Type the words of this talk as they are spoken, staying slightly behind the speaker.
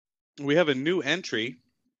we have a new entry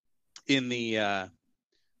in the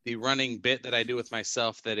running bit that I do with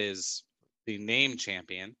myself that is the name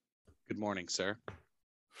champion. Good morning, sir.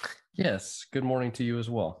 Yes, good morning to you as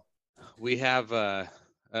well. We have a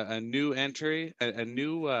new entry, a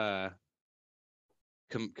new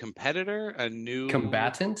competitor, a new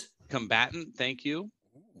combatant. Thank you.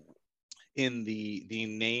 In the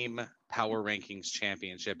name Power Rankings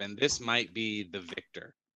Championship, and this might be the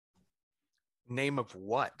victor. Name of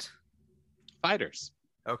what? Fighters.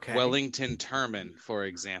 Okay. Wellington Turman, for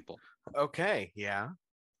example. Okay, yeah.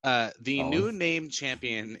 The new name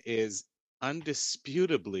champion is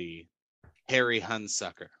undisputably Harry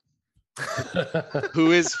Hunsucker,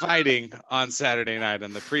 who is fighting on Saturday night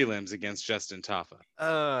on the prelims against Justin Taffa.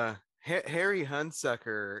 Harry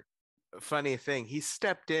Hunsucker, funny thing, he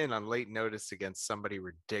stepped in on late notice against somebody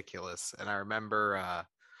ridiculous, and I remember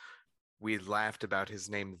we laughed about his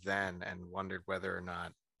name then and wondered whether or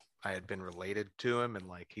not I had been related to him, and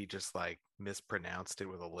he just mispronounced it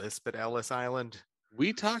with a lisp at Ellis Island.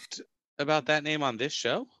 We talked about that name on this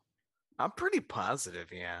show? I'm pretty positive,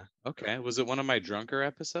 yeah. Okay. Was it one of my drunker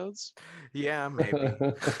episodes? Yeah, maybe.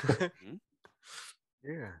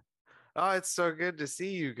 Yeah. Oh, it's so good to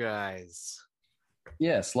see you guys.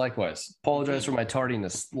 Yes, likewise. Apologize for my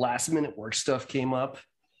tardiness. Last minute work stuff came up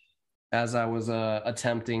as I was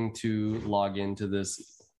attempting to log into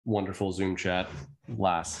this wonderful Zoom chat.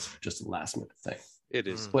 Just a last minute thing. It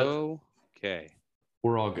is okay.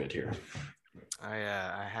 We're all good here.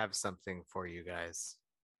 I have something for you guys.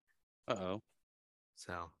 Uh-oh.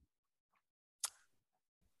 So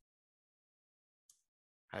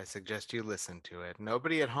I suggest you listen to it.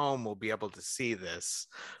 Nobody at home will be able to see this,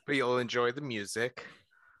 but you'll enjoy the music.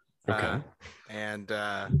 Okay.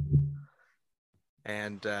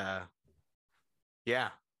 Yeah.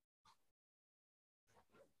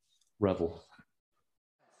 Revel.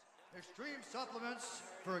 Extreme supplements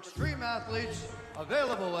for extreme athletes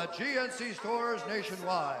available at GNC stores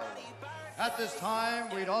nationwide. At this time,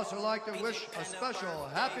 we'd also like to wish a special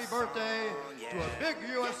happy birthday to a big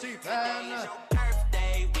UFC fan.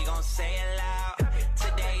 Birthday, we gon' say it loud.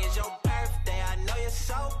 Today is your birthday, I know you're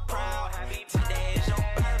so proud. Today is your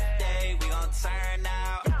birthday, we gon' turn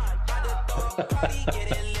out. About to throw a party,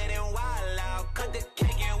 get it lit and wild out. Cut the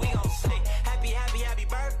cake and we gon' sing happy, happy, happy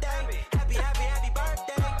birthday. Happy, happy, happy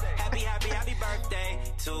birthday. Happy, happy, happy birthday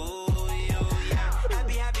to you, yeah.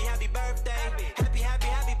 Happy, happy, happy birthday. Happy, happy,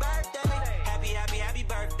 happy birthday. Happy, happy, happy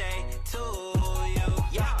birthday to you,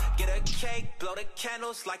 yeah. Get a cake, blow the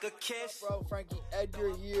candles like a kiss. Bro, Frankie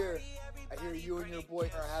Edgar here. I hear you and your boy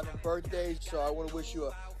are having birthdays, so I want to wish you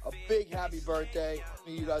a big happy birthday.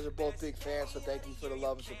 You guys are both big fans, so thank you for the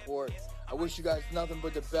love and support. I wish you guys nothing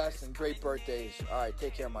but the best and great birthdays. All right,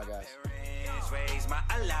 take care, my guys. Raise my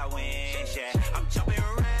allowance, yeah. I'm jumping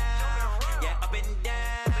around, yeah, up and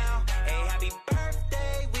down. Hey, happy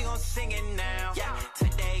birthday, we gon' sing it now. Yeah,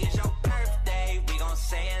 today is your birthday, we gon'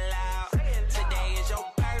 say it loud. Today is your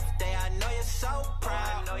birthday, I know you're so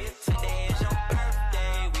proud. Today is your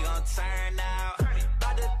birthday, we gon' turn out.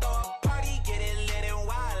 About to throw a party, get it lit and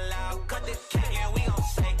wild out. Cut the cake and we gon'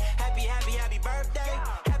 say happy, happy, happy birthday.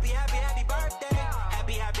 Happy, happy, happy birthday.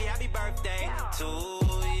 Happy, happy, happy birthday to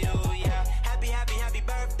you, yeah. Happy, happy, happy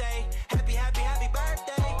birthday. Happy, happy, happy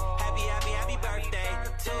birthday. Happy, happy, happy birthday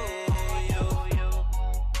to you.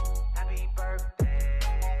 Happy birthday to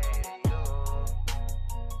you.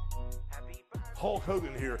 Happy birthday. Hulk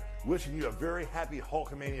Hogan here, wishing you a very happy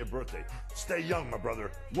Hulkamania birthday. Stay young, my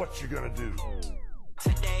brother. What you gonna do?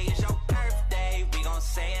 Today is your birthday, we gon'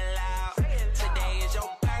 say it loud. Today is your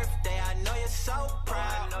birthday, I know you're so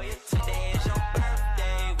proud. Today is your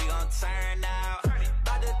birthday, we gon' turn out.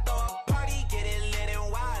 About to throw a party, get it lit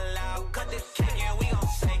and wild out. Cut the cake and we gon'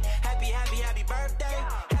 say happy, happy, happy birthday.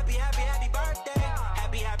 Happy, happy, happy birthday.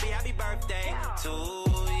 Happy, happy, happy birthday to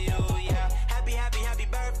you, yeah. Happy, happy, happy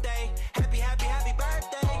birthday. Happy, happy, happy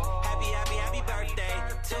birthday. Happy, happy, happy birthday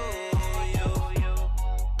to you.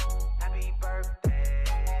 Happy birthday to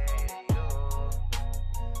you.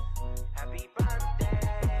 Happy birthday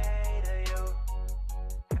to you.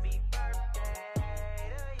 Happy birthday to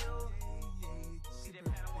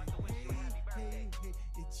you.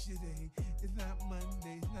 It's your day. It's not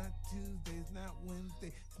Monday. It's not Tuesday. It's not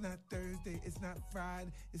Wednesday. It's not Thursday. It's not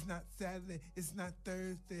Friday. It's not Saturday. It's not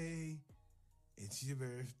Thursday. It's your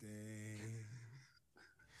birthday.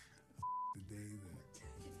 The day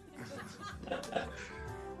that.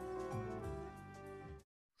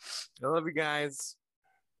 I love you guys.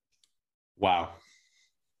 Wow.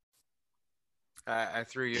 I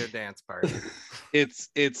threw you a dance party.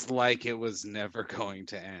 It's like it was never going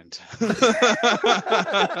to end.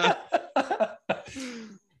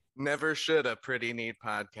 Never should a Pretty Neat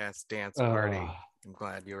Podcast dance party. I'm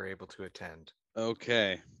glad you were able to attend.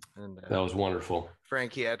 Okay. And That was wonderful.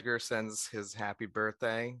 Frankie Edgar sends his happy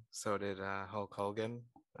birthday. So did Hulk Hogan.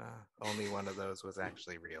 Only one of those was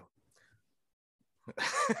actually real.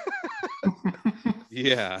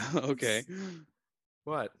 Yeah. Okay.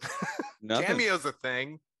 What? Nothing. Cameo's a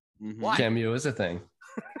thing. Mhm. What? Cameo is a thing.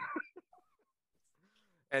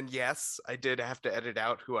 And yes, I did have to edit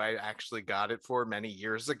out who I actually got it for many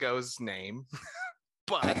years ago's name.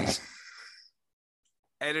 But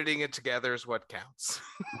editing it together is what counts.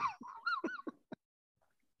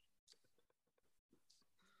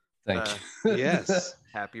 Thank you. Yes.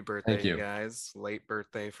 Happy birthday, Thank you. guys. Late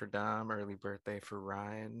birthday for Dom, early birthday for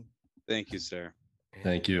Ryan. Thank you, sir.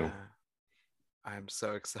 Thank you. I'm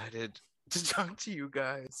so excited to talk to you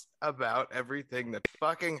guys about everything that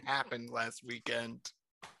fucking happened last weekend.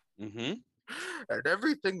 Mm-hmm. And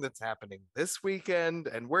everything that's happening this weekend.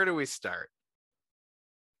 And where do we start?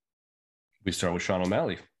 We start with Sean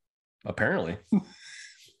O'Malley, apparently.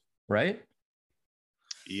 Right?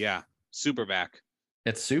 Yeah. Super back.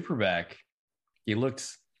 It's super back. He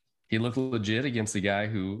looked legit against the guy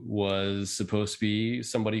who was supposed to be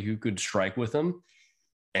somebody who could strike with him,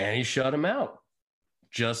 and he shut him out.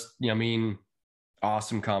 Just, I mean,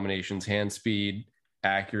 awesome combinations, hand speed,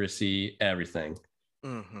 accuracy, everything.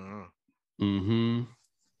 Mm-hmm.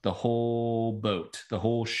 The whole boat, the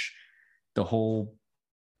whole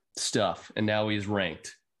stuff, and now he's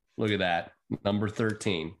ranked. Look at that, number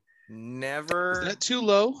 13. Never. Is that too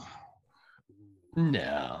low?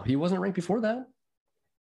 No, he wasn't ranked before that.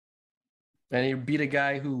 And he beat a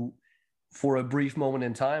guy who, for a brief moment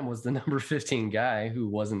in time, was the number 15 guy who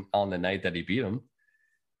wasn't on the night that he beat him.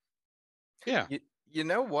 Yeah. You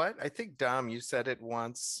know what? I think, Dom, you said it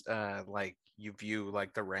once, like you view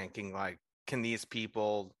like the ranking, like, can these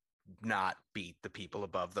people not beat the people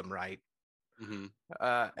above them, right? Mm-hmm.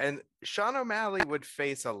 And Sean O'Malley would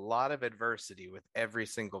face a lot of adversity with every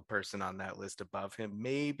single person on that list above him.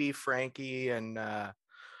 Maybe Frankie and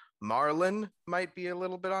Marlon might be a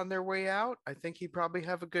little bit on their way out. I think he'd probably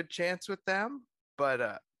have a good chance with them.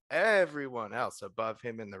 But everyone else above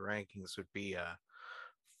him in the rankings would be a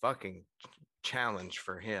fucking challenge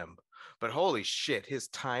for him. But holy shit, his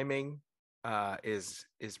timing is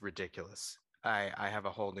ridiculous. I have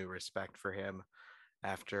a whole new respect for him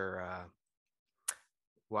after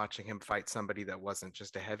watching him fight somebody that wasn't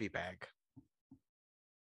just a heavy bag.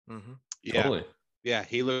 Mm-hmm. Yeah. Totally. Yeah,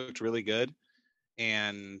 he looked really good.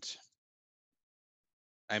 And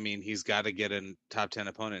I mean, he's got to get a top 10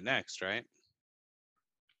 opponent next, right?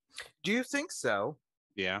 Do you think so?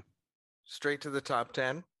 Yeah. Straight to the top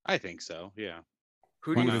 10? I think so. Yeah.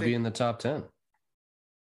 Who do you would think be in the top 10?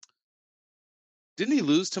 Didn't he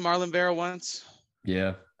lose to Marlon Vera once?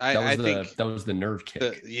 Yeah. I think that was the nerve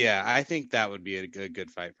kick. Yeah, I think that would be a good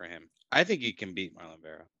fight for him. I think he can beat Marlon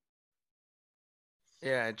Vera.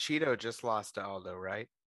 Yeah, and Cheeto just lost to Aldo, right?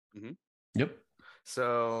 Mm-hmm. Yep.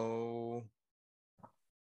 So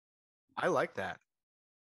I like that.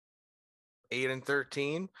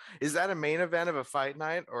 8-13. Is that a main event of a fight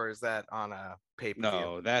night, or is that on a pay-per-view?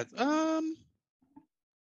 No, that's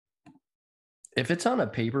If it's on a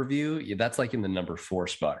pay-per-view, that's like in the number 4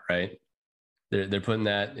 spot, right? They're putting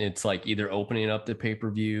that, it's like either opening up the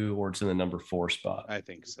pay-per-view or it's in the number 4 spot. I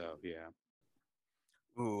think so, yeah.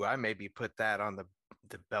 Ooh, I maybe put that on the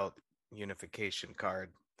belt unification card.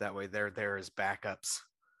 That way they're there as backups.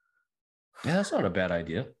 Yeah, that's not a bad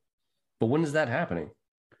idea. But when is that happening?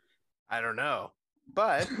 I don't know.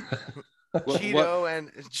 But What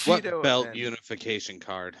belt unification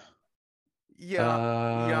card?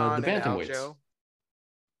 Yeah, the bantamweights.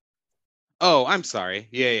 Oh, I'm sorry.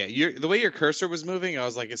 Yeah. The way your cursor was moving, I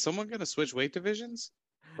was like, is someone going to switch weight divisions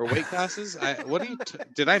or weight classes?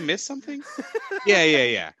 Did I miss something?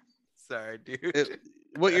 Yeah. Sorry, dude.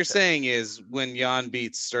 What you're saying is when Jan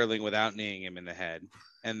beats Sterling without kneeing him in the head,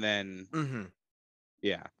 and then,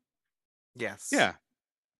 yeah. Yes. Yeah.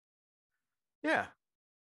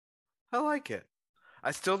 I like it.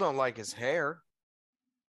 I still don't like his hair.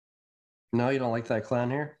 No, you don't like that clown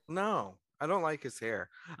hair? No, I don't like his hair.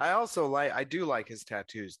 I do like his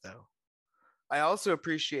tattoos, though. I also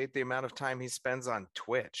appreciate the amount of time he spends on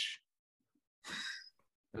Twitch.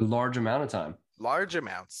 A large amount of time. Large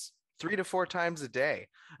amounts. 3 to 4 times a day.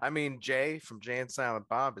 I mean, Jay from Jay and Silent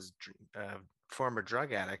Bob is a former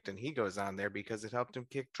drug addict, and he goes on there because it helped him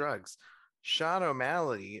kick drugs. Sean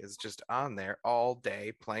O'Malley is just on there all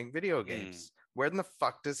day playing video games. Where in the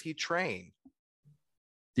fuck does he train?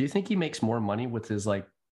 Do you think he makes more money with his like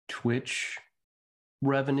Twitch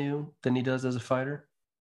revenue than he does as a fighter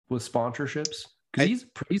with sponsorships?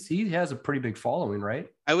 Because he has a pretty big following, right?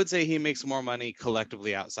 I would say he makes more money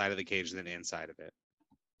collectively outside of the cage than inside of it.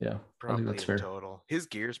 Yeah, Probably I think that's in fair. total. His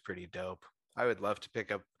gear's pretty dope. I would love to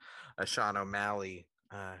pick up a Sean O'Malley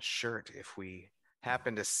shirt if we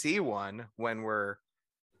happen to see one when we're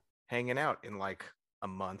hanging out in like a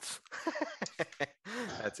month.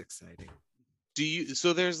 That's exciting.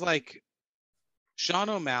 So there's like Sean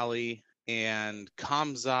O'Malley and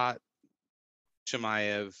Khamzat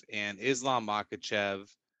Chimaev and Islam Makhachev,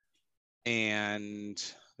 and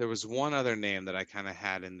there was one other name that I kind of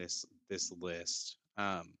had in this list.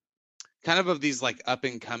 Kind of these like up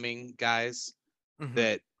and coming guys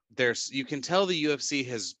that you can tell the UFC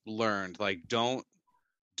has learned, like, don't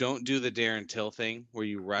do the Darren Till thing where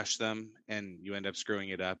you rush them and you end up screwing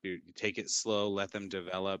it up. You take it slow, let them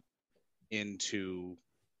develop into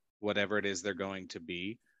whatever it is they're going to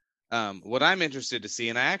be. What I'm interested to see,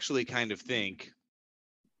 and I actually kind of think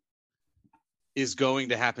is going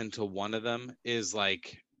to happen to one of them, is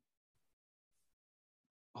like,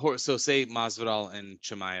 so say Masvidal and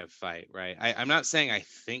Chimaev fight, right? I'm not saying I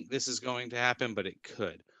think this is going to happen, but it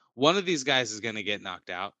could. One of these guys is going to get knocked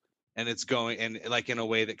out, and it's going, and like in a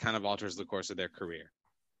way that kind of alters the course of their career.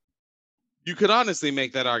 You could honestly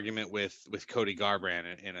make that argument with Cody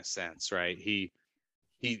Garbrandt in a sense, right? He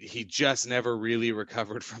just never really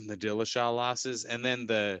recovered from the Dillashaw losses, and then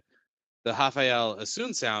the Rafael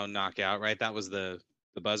Assunção knockout, right? That was the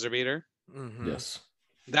buzzer beater. Yes.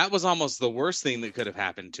 That was almost the worst thing that could have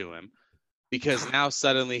happened to him, because now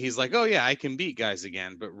suddenly he's like, oh yeah, I can beat guys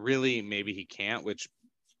again, but really maybe he can't, which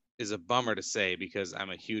is a bummer to say because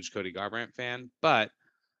I'm a huge Cody Garbrandt fan. But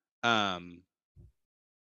one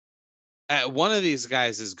of these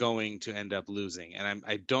guys is going to end up losing, and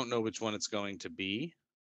I don't know which one it's going to be.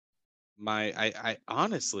 I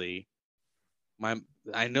honestly,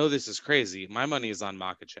 I know this is crazy. My money is on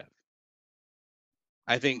Makhachev.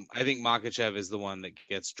 I think Makhachev is the one that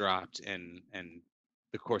gets dropped, and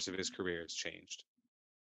the course of his career has changed.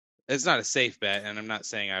 It's not a safe bet, and I'm not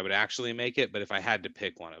saying I would actually make it, but if I had to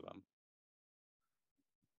pick one of them,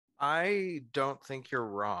 I don't think you're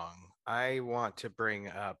wrong. I want to bring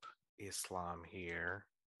up Islam here,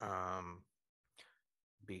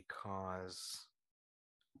 because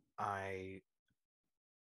I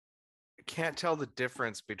can't tell the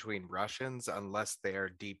difference between Russians unless they are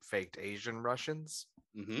deep faked Asian Russians.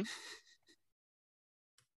 Mm-hmm.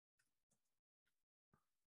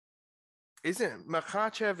 Isn't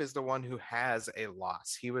Makhachev is the one who has a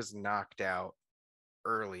loss? He was knocked out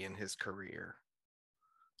early in his career.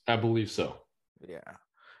 I believe so. Yeah.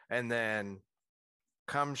 And then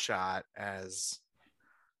Cumshot, as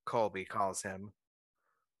Colby calls him.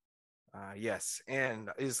 Yes. And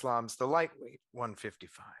Islam's the lightweight,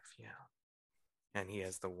 155. Yeah. And he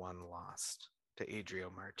has the one lost to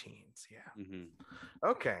Adrio Martins. Yeah. Mm-hmm.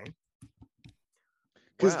 Okay.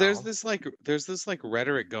 Because there's this like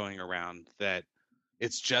rhetoric going around that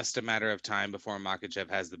it's just a matter of time before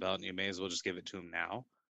Makhachev has the belt, and you may as well just give it to him now.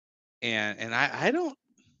 And I don't.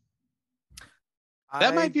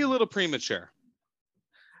 That might be a little premature.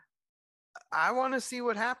 I want to see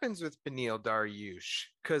what happens with Beneil Dariush,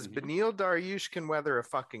 because Beneil Dariush can weather a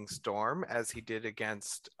fucking storm, as he did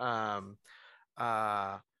against oh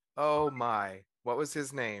my, what was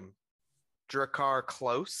his name? Drakkar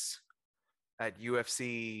Klose at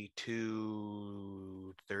UFC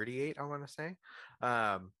 238, I want to say.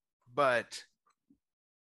 But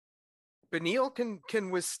Beneil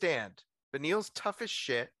can withstand. Beneil's tough as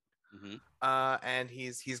shit. Mm-hmm. And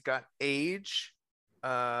he's got age.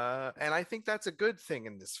 And I think that's a good thing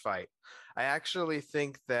in this fight. I actually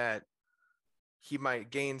think that he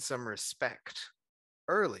might gain some respect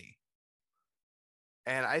early.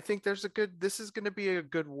 And I think this is going to be a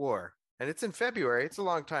good war. And it's in February. It's a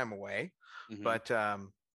long time away. Mm-hmm. But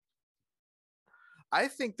I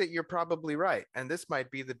think that you're probably right. And this might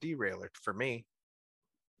be the derailer for me.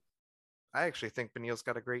 I actually think Beneil's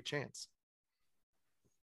got a great chance.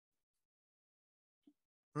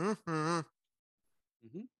 Mm-hmm.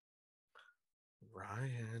 Mm-hmm.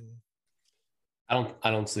 Ryan, I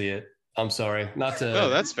don't see it. I'm sorry, not to. No,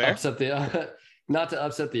 that's fair. Not to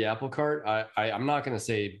upset the apple cart. I'm not going to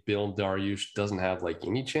say Bill Dariush doesn't have like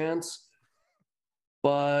any chance,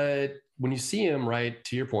 but when you see him, right,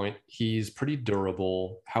 to your point, he's pretty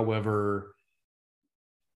durable. However,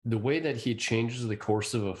 the way that he changes the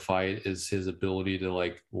course of a fight is his ability to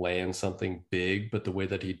like land something big, but the way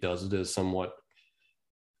that he does it is somewhat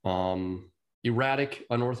erratic,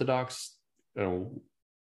 unorthodox.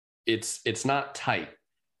 It's not tight,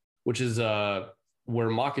 which is where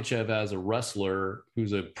Makhachev, as a wrestler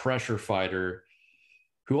who's a pressure fighter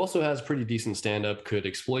who also has pretty decent stand-up, could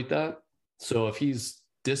exploit that. So if he's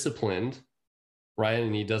disciplined, right,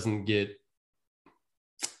 and he doesn't get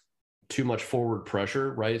too much forward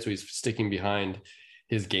pressure, right? So he's sticking behind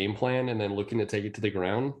his game plan and then looking to take it to the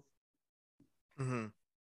ground. Mm-hmm.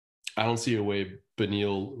 I don't see a way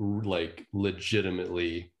Beneil like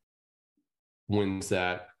legitimately wins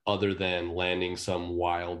that other than landing some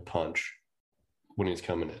wild punch when he's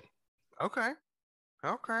coming in. Okay.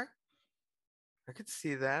 I could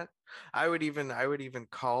see that. I would even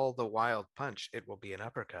call the wild punch. It will be an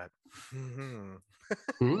uppercut.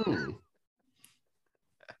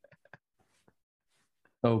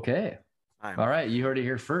 Okay. All right. You heard it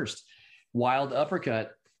here first. Wild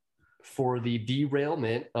uppercut for the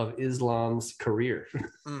derailment of Islam's career.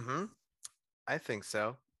 Mm-hmm. I think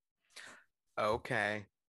so. Okay.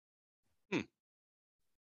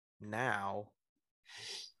 Now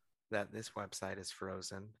that this website is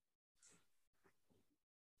frozen,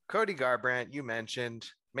 Cody Garbrandt, you mentioned,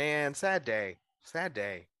 man, sad day.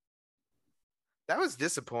 That was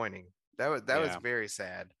disappointing. That was very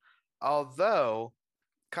sad. Although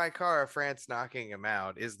Kai Kara France knocking him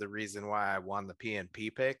out is the reason why I won the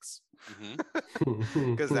PNP picks,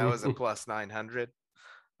 because that was a plus 900.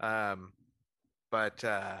 But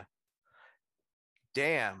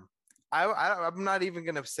damn, I'm not even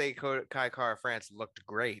gonna say Kai Kara France looked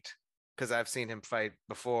great, because I've seen him fight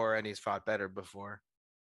before and he's fought better before.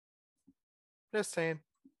 Just saying.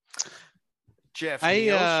 Jeff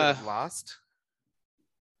Neal should have lost.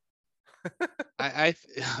 Kai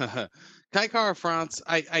Kara France,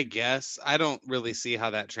 I guess. I don't really see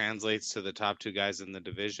how that translates to the top two guys in the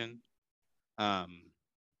division at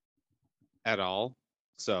all.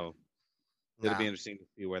 So it'll be interesting to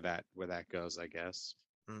see where that goes, I guess.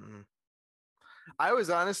 Mm-mm. I was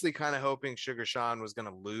honestly kind of hoping Sugar Sean was going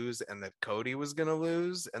to lose and that Cody was going to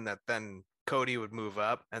lose, and that then Cody would move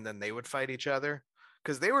up and then they would fight each other,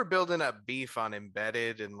 because they were building up beef on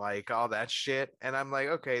Embedded and like all that shit. And I'm like,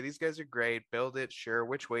 okay, these guys are great. Build it. Sure.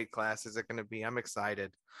 Which weight class is it going to be? I'm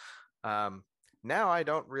excited. Now I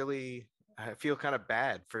feel kind of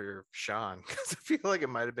bad for Sean, because I feel like it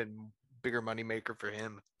might have been bigger moneymaker for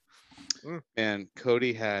him. And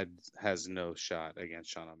Cody has no shot against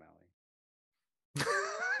Sean O'Malley.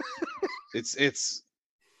 it's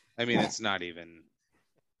not even.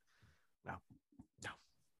 No.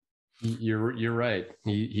 You're right.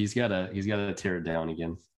 He's got to tear it down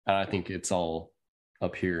again. I think it's all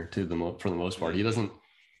up here for the most part. He doesn't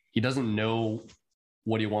know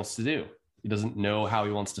what he wants to do. He doesn't know how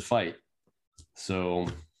he wants to fight. So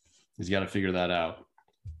he's got to figure that out.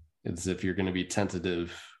 It's if you're going to be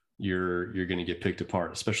tentative, you're going to get picked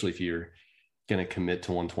apart, especially if you're going to commit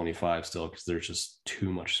to 125 still, because there's just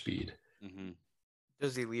too much speed. Mm-hmm.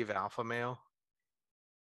 Does he leave alpha male?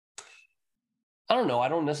 I don't know. I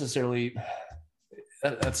don't necessarily.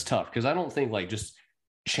 That's tough, because I don't think like just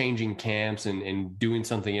changing camps and doing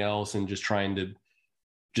something else and just trying to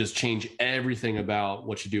just change everything about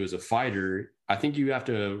what you do as a fighter. I think you have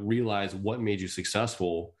to realize what made you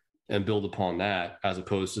successful and build upon that, as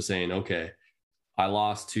opposed to saying, okay, I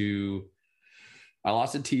lost to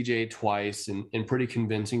TJ twice in pretty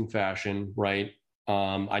convincing fashion, right?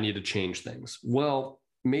 I need to change things. Well,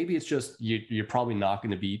 maybe it's just you're probably not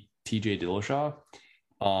going to beat TJ Dillashaw.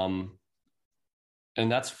 And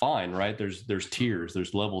that's fine, right? There's tiers,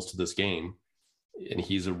 there's levels to this game. And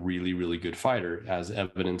he's a really, really good fighter, as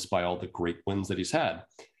evidenced by all the great wins that he's had.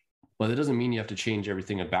 But it doesn't mean you have to change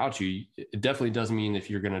everything about you. It definitely doesn't mean if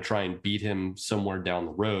you're going to try and beat him somewhere down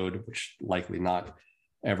the road, which likely not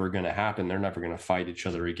ever going to happen. They're never going to fight each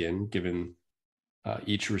other again, given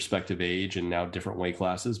each respective age and now different weight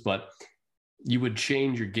classes. But you would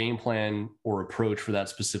change your game plan or approach for that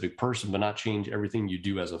specific person, but not change everything you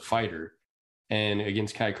do as a fighter. And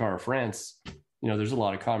against Kai Kara France, there's a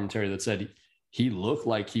lot of commentary that said he looked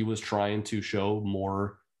like he was trying to show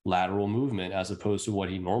more lateral movement, as opposed to what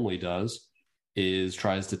he normally does is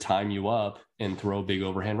tries to time you up and throw big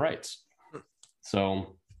overhand rights.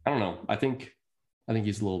 So I don't know. I think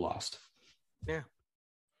he's a little lost. Yeah.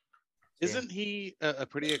 Isn't he a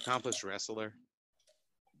pretty accomplished wrestler?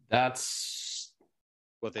 That's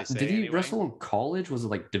what they say. Did he anyway? wrestle in college? Was it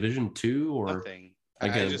like Division II or Nothing.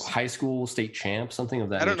 Like a high school state champ, something of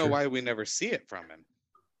that I don't nature? know why we never see it from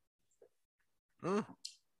him.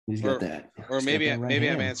 He's got that. Or maybe I'm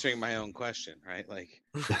answering my own question, right? Like,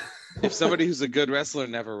 if somebody who's a good wrestler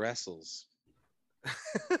never wrestles,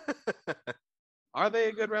 are they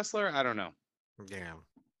a good wrestler? I don't know. Yeah.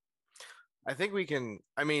 I think we can.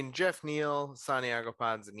 I mean, Jeff Neal, Santiago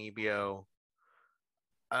Ponzinibbio.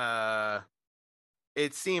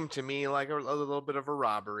 It seemed to me like a little bit of a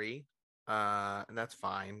robbery, and that's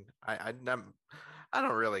fine. I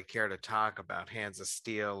don't really care to talk about Hands of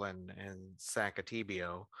Steel and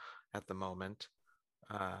Sakatibio at the moment.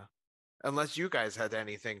 Unless you guys had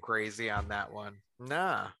anything crazy on that one.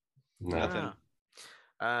 Nah. Nothing.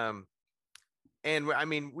 And I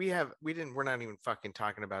mean, we're not even fucking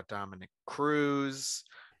talking about Dominic Cruz,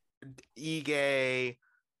 Ige,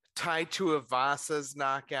 Tai Tuivasa's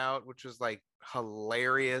knockout, which was like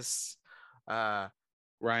hilarious. Ryan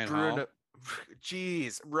Hall.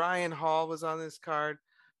 Jeez, Ryan Hall was on this card.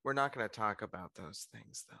 We're not going to talk about those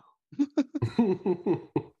things though,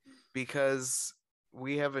 because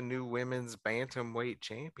we have a new women's bantamweight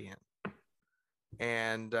champion.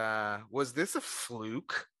 And was this a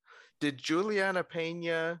fluke? Did Juliana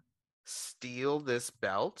Pena steal this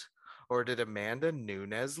belt, or did Amanda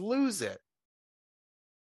Nunes lose it?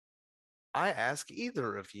 I ask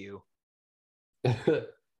either of you.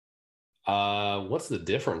 What's the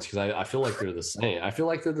difference? Because I feel like they're the same. I feel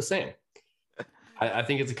like they're the same. I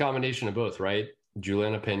think it's a combination of both, right?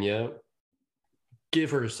 Juliana Pena, give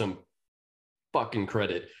her some fucking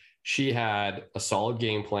credit. She had a solid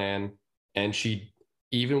game plan, and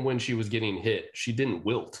even when she was getting hit, she didn't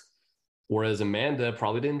wilt. Whereas Amanda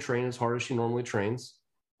probably didn't train as hard as she normally trains.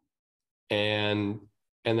 And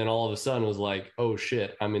then all of a sudden was like, oh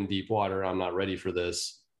shit, I'm in deep water. I'm not ready for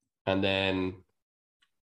this. And then,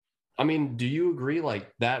 I mean, do you agree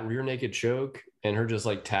like that rear naked choke and her just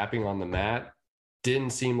like tapping on the mat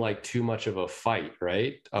didn't seem like too much of a fight,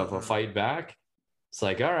 right? Of a fight back. It's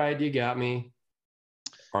like, all right, you got me.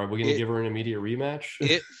 Are we going to give her an immediate rematch?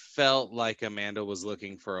 It felt like Amanda was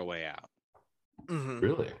looking for a way out.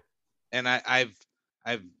 Really? And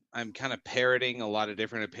I'm kind of parroting a lot of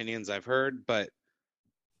different opinions I've heard, but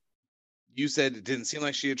you said it didn't seem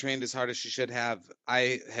like she had trained as hard as she should have.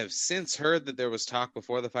 I have since heard that there was talk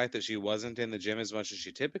before the fight that she wasn't in the gym as much as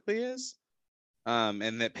she typically is,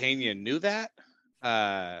 and that Pena knew that.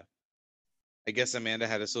 I guess Amanda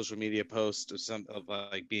had a social media post of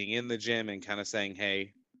like being in the gym and kind of saying,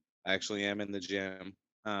 "Hey, I actually am in the gym."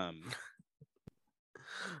 I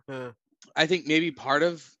think maybe part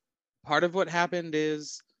of what happened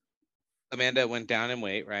is Amanda went down in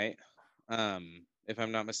weight, right? If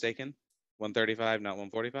I'm not mistaken, 135, not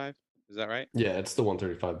 145. Is that right? Yeah, it's the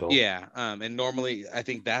 135 belt. Yeah. And normally I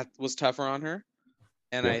think that was tougher on her.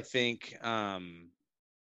 And I think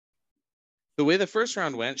the way the first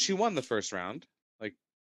round went, she won the first round. Like,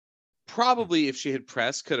 probably if she had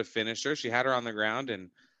pressed, could have finished her. She had her on the ground, and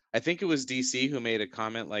I think it was DC who made a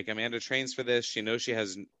comment like, Amanda trains for this. She knows she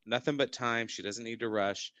has nothing but time. She doesn't need to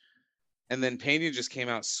rush. And then Pena just came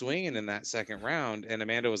out swinging in that second round, and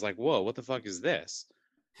Amanda was like, whoa, what the fuck is this?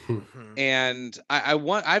 And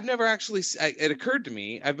I've never actually, it occurred to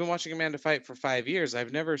me, I've been watching Amanda fight for 5 years.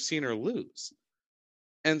 I've never seen her lose.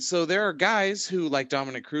 And so there are guys who, like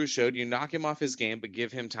Dominic Cruz showed, you knock him off his game, but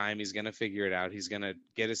give him time. He's going to figure it out. He's going to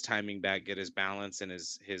get his timing back, get his balance and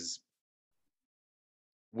his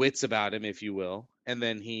wits about him, if you will. And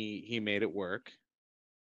then he made it work.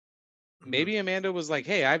 Maybe Amanda was like,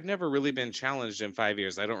 hey, I've never really been challenged in 5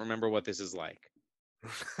 years. I don't remember what this is like.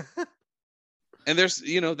 And there's,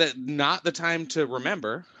 that not the time to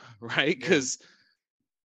remember, right? Because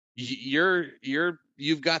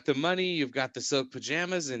you've got the money, you've got the silk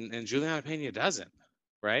pajamas, and Juliana Pena doesn't,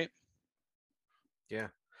 right? Yeah.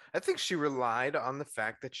 I think she relied on the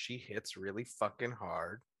fact that she hits really fucking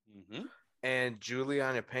hard. And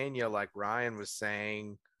Juliana Pena, like Ryan was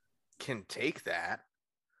saying, can take that.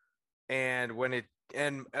 And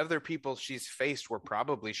and other people she's faced were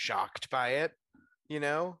probably shocked by it,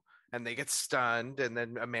 and they get stunned, and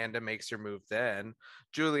then Amanda makes her move then.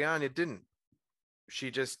 Juliana didn't.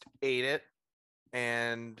 She just ate it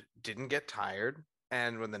and didn't get tired.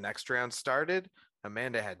 And when the next round started,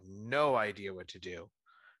 Amanda had no idea what to do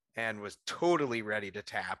and was totally ready to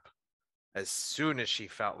tap as soon as she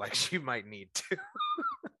felt like she might need to.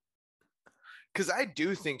 Because I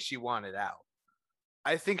do think she wanted out.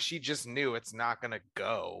 I think she just knew it's not going to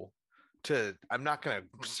go I'm not going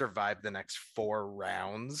to survive the next 4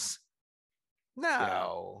 rounds.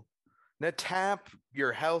 No. Now tap,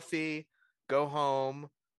 you're healthy, go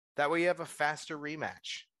home. That way you have a faster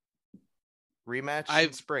rematch.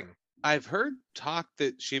 In spring. I've heard talk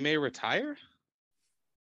that she may retire.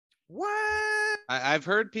 What? I've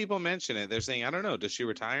heard people mention it. They're saying, I don't know, does she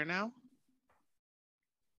retire now?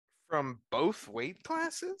 From both weight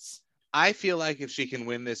classes? I feel like if she can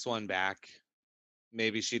win this one back,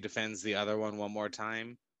 maybe she defends the other one more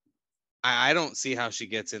time. I don't see how she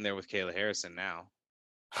gets in there with Kayla Harrison now.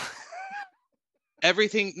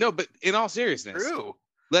 But in all seriousness, true.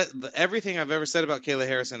 Everything I've ever said about Kayla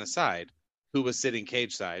Harrison aside, who was sitting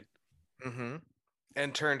cage side,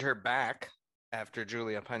 and turned her back. After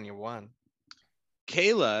Julia Pena won.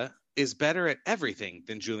 Kayla is better at everything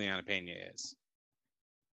than Juliana Pena is.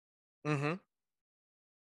 Mm-hmm.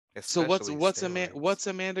 So what's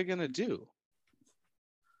Amanda gonna do?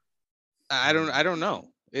 I don't know.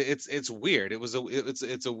 It's weird.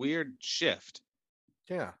 It's a weird shift.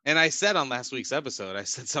 Yeah. And I said on last week's episode, I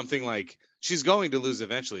said something like, she's going to lose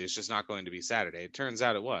eventually. It's just not going to be Saturday. It turns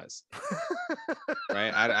out it was.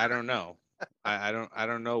 Right? I don't know. I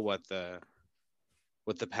don't know what the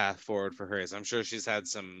path forward for her is. I'm sure she's had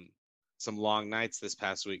some long nights this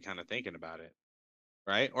past week kind of thinking about it.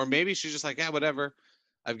 Right? Or maybe she's just like, yeah, whatever.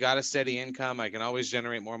 I've got a steady income. I can always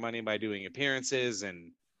generate more money by doing appearances,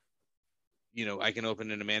 and I can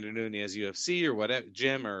open an Amanda Nunes UFC or whatever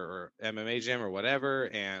gym or MMA gym or whatever,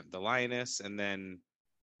 and the Lioness, and then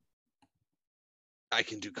I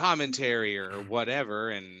can do commentary or whatever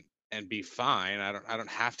and be fine. I don't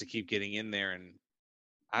have to keep getting in there, and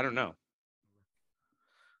I don't know.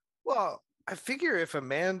 Well, I figure if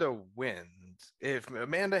Amanda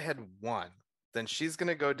had won, then she's going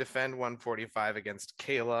to go defend 145 against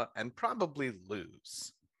Kayla and probably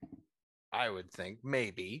lose. I would think,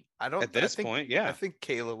 maybe. At this point, yeah. I think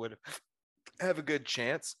Kayla would have a good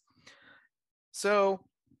chance. So,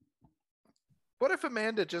 what if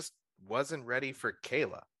Amanda just wasn't ready for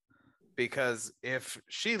Kayla? Because if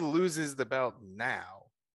she loses the belt now,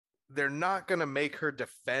 they're not going to make her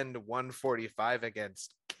defend 145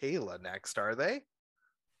 against Kayla next, are they?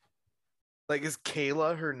 Like, is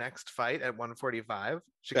Kayla her next fight at 145?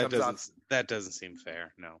 That doesn't seem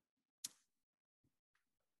fair. No.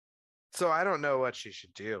 So I don't know what she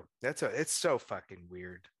should do. It's so fucking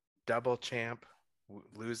weird. Double champ,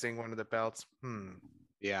 losing one of the belts.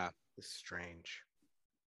 Yeah. It's strange.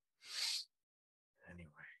 Anyway,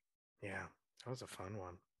 yeah, that was a fun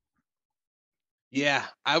one. Yeah,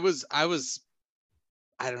 I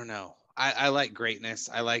don't know. I like greatness.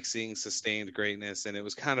 I like seeing sustained greatness, and it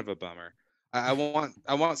was kind of a bummer. I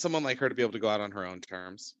want someone like her to be able to go out on her own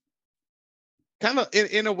terms. Kind of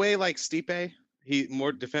in a way like Stipe. He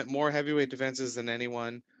more heavyweight defenses than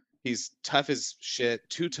anyone. He's tough as shit,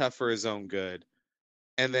 too tough for his own good,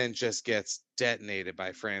 and then just gets detonated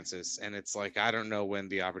by Francis. And it's like, I don't know when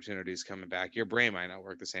the opportunity is coming back. Your brain might not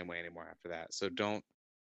work the same way anymore after that. So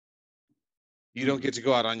you don't get to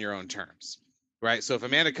go out on your own terms, right? So if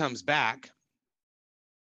Amanda comes back,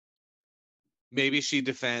 maybe she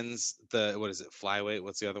defends flyweight?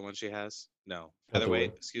 What's the other one she has? No,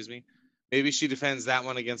 featherweight. Excuse me. Maybe she defends that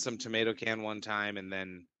one against some tomato can one time, and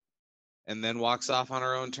then walks off on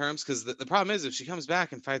her own terms. Because the problem is, if she comes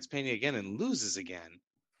back and fights Pena again and loses again,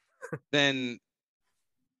 then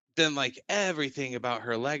like everything about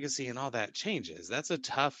her legacy and all that changes. That's a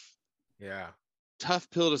tough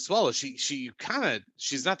pill to swallow.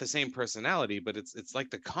 She's not the same personality, but it's like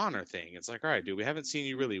the Connor thing. It's like, all right, dude, we haven't seen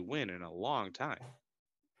you really win in a long time.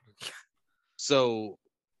 So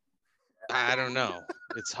I don't know.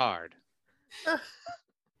 It's hard.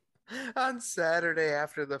 On Saturday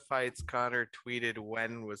after the fights, Connor tweeted,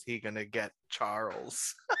 when was he gonna get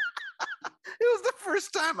Charles? It was the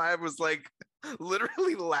first time I was like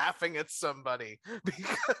literally laughing at somebody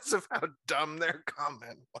because of how dumb their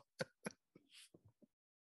comment was.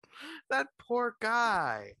 That poor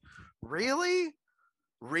guy. Really?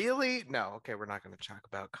 No, okay, we're not going to talk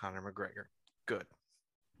about Conor McGregor. Good.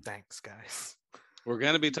 Thanks, guys. We're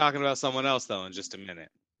going to be talking about someone else, though, in just a minute.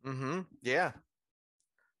 Yeah.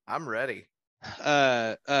 I'm ready.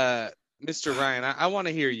 Mr. Ryan, I want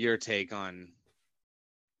to hear your take on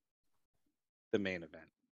the main event.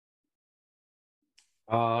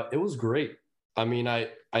 It was great. I mean, I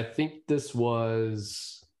think this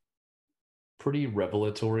was pretty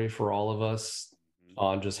revelatory for all of us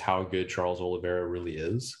on just how good Charles Oliveira really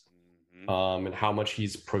is, and how much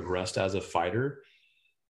he's progressed as a fighter.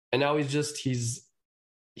 And now he's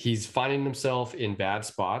finding himself in bad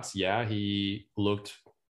spots. Yeah, he looked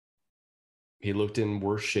in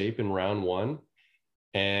worse shape in round one,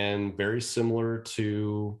 and very similar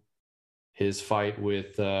to his fight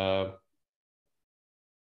with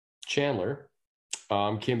Chandler.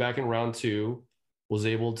 Came back in round two, was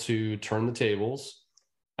able to turn the tables,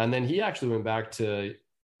 and then he actually went back to,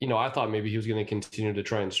 I thought maybe he was going to continue to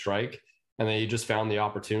try and strike, and then he just found the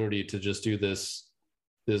opportunity to just do this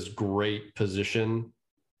great position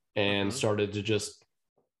and started to just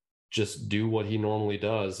do what he normally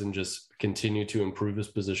does and just continue to improve his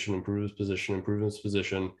position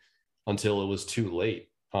until it was too late.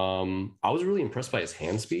 I was really impressed by his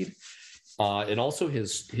hand speed. And also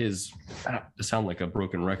his I don't sound like a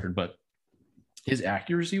broken record, but his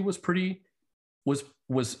accuracy was pretty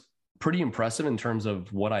impressive in terms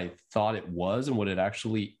of what I thought it was and what it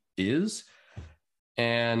actually is.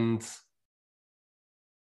 And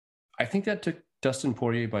I think that took Dustin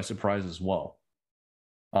Poirier by surprise as well.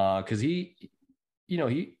 Because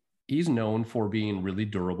he's known for being really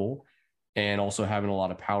durable and also having a lot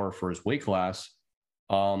of power for his weight class.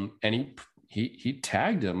 And he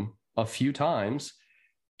tagged him a few times,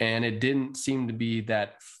 and it didn't seem to be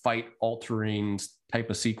that fight altering type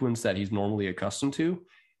of sequence that he's normally accustomed to.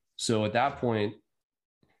 So at that point,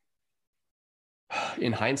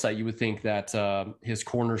 in hindsight, you would think that his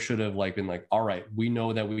corner should have been like, all right, we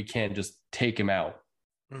know that we can't just take him out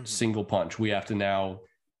single punch. We have to now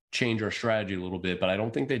change our strategy a little bit, but I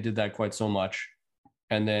don't think they did that quite so much.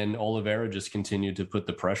 And then Oliveira just continued to put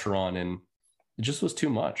the pressure on, and it just was too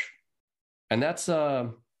much. And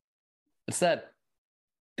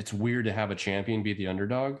it's weird to have a champion be the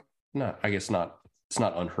underdog. I guess not. It's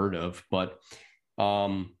not unheard of, but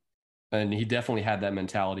and he definitely had that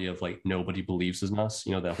mentality of nobody believes in us.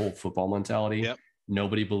 That whole football mentality. Yep.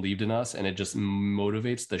 Nobody believed in us, and it just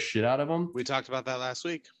motivates the shit out of him. We talked about that last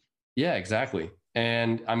week. Yeah, exactly.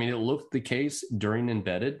 And I mean, it looked the case during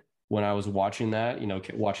Embedded when I was watching that,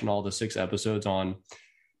 watching all the 6 episodes on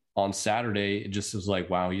Saturday. It just was like,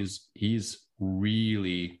 wow, he's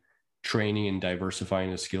really training and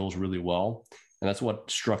diversifying his skills really well. And that's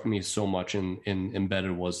what struck me so much in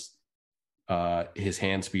Embedded was his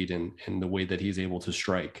hand speed and the way that he's able to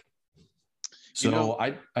strike. So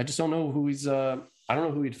I just don't know who he's I don't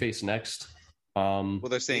know who he'd face next. Well,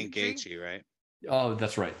 they're saying Gaethje, right? Oh,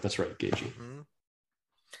 that's right, Gaethje. Mm-hmm.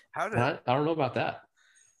 I don't know about that.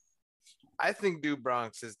 I think Do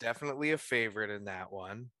Bronx is definitely a favorite in that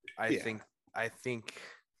one. I think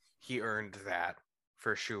he earned that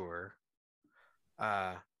for sure.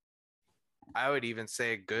 I would even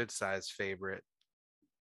say a good size favorite.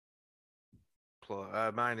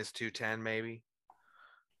 Minus 210, maybe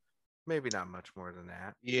not much more than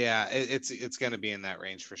that. Yeah, it's going to be in that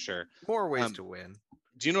range for sure. More ways to win.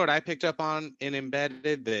 Do you know what I picked up on in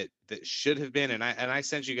Embedded that should have been? And I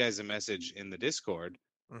sent you guys a message in the Discord.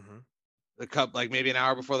 Mm-hmm. The cup, maybe an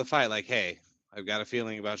hour before the fight, hey, I've got a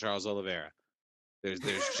feeling about Charles Oliveira. There's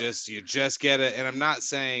just you just get it, and I'm not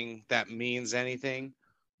saying that means anything,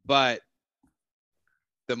 but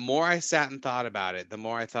the more I sat and thought about it, the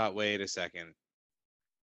more I thought, wait a second,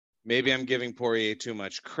 maybe I'm giving Poirier too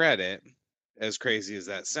much credit, as crazy as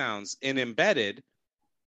that sounds. In Embedded,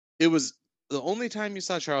 it was the only time you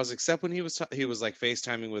saw Charles, except when he was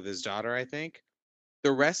FaceTiming with his daughter, I think.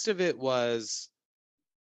 The rest of it was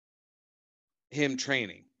him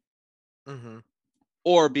training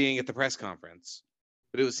or being at the press conference,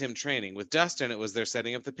 but it was him training. With Dustin, it was they're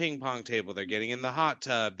setting up the ping pong table, they're getting in the hot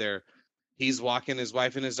tub, he's walking his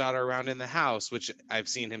wife and his daughter around in the house, which I've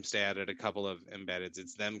seen him stay at a couple of Embeddeds.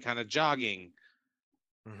 It's them kind of jogging,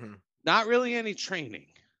 not really any training.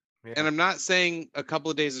 Yeah. And I'm not saying a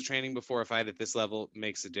couple of days of training before a fight at this level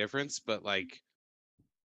makes a difference, but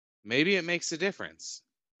maybe it makes a difference.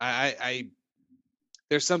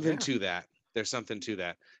 There's something to that. There's something to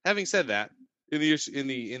that. Having said that, in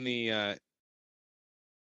the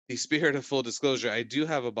spirit of full disclosure, I do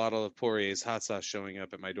have a bottle of Poirier's hot sauce showing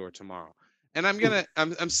up at my door tomorrow, and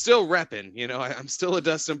I'm still repping. I'm still a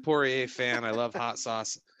Dustin Poirier fan. I love hot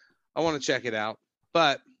sauce. I want to check it out,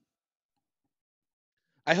 but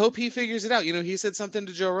I hope he figures it out. He said something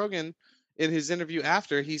to Joe Rogan in his interview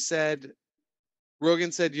after.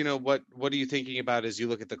 Rogan said, what are you thinking about as you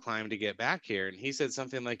look at the climb to get back here? And he said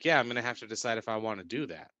something like, yeah, I'm going to have to decide if I want to do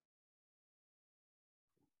that.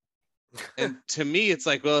 And to me, it's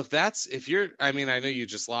I know you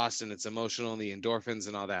just lost and it's emotional and the endorphins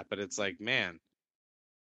and all that, but it's man,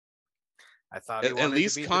 I thought at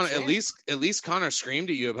least Connor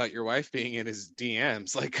screamed at you about your wife being in his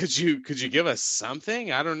DMs. Could you give us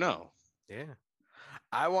something? I don't know. Yeah.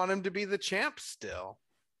 I want him to be the champ still.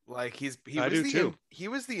 He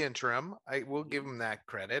was the interim. I will give him that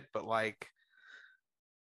credit, but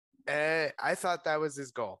I thought that was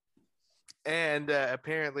his goal. And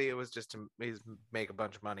apparently it was just to make a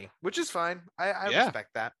bunch of money, which is fine. I respect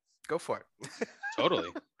that. Go for it. Totally.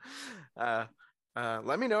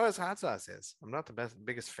 Let me know as hot sauce is. I'm not the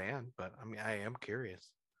biggest fan, but I am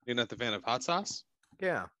curious. You're not the fan of hot sauce?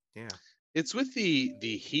 Yeah. It's with the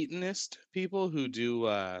heatonist people who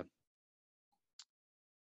do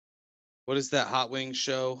what is that Hot Wings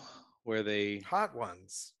show where they Hot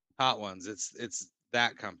Ones? It's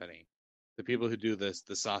that company. The people who do the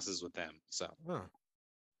sauces with them. So.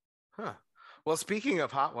 Huh. Well, speaking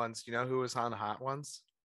of Hot Ones, you know who was on Hot Ones?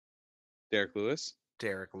 Derek Lewis.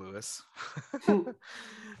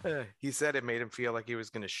 He said it made him feel like he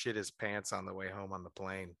was going to shit his pants on the way home on the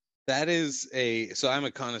plane. That is so I'm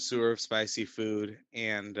a connoisseur of spicy food,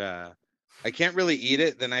 and I can't really eat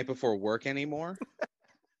it the night before work anymore.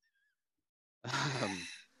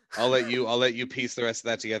 I'll let you piece the rest of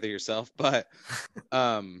that together yourself. But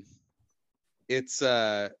it's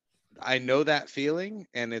I know that feeling,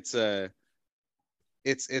 and it's an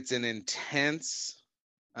intense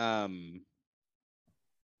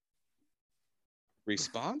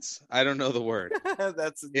response. I don't know the word.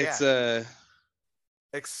 It's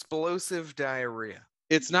explosive diarrhea.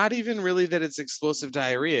 It's not even really that it's explosive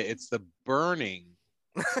diarrhea. It's the burning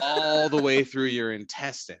all the way through your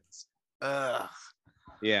intestines. Ugh.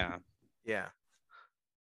 Yeah. Yeah.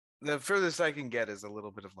 The furthest I can get is a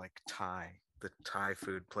little bit of like Thai. The Thai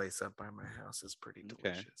food place up by my house is pretty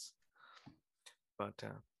delicious. Okay. But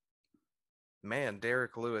man,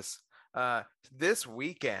 Derek Lewis. This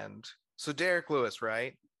weekend, so Derek Lewis,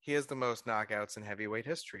 right? He has the most knockouts in heavyweight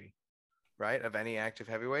history, right? Of any active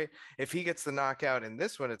heavyweight. If he gets the knockout in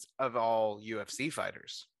this one, it's of all UFC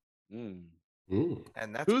fighters. Mm.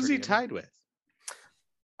 And that's who's he tied with?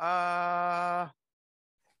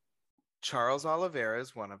 Charles Oliveira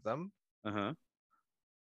is one of them. Uh-huh.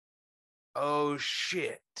 Oh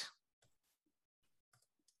shit.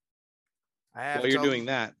 While you're doing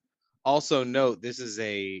that, also note this is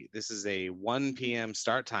a 1 p.m.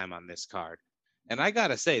 start time on this card. And I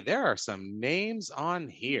gotta say, there are some names on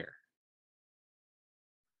here.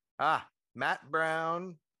 Matt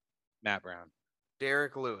Brown.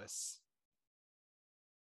 Derek Lewis.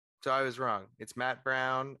 So I was wrong. It's Matt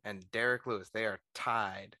Brown and Derek Lewis. They are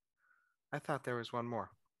tied. I thought there was one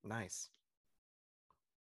more. Nice.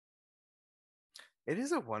 It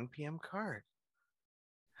is a 1 p.m. card.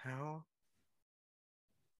 How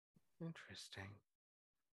interesting.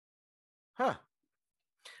 Huh.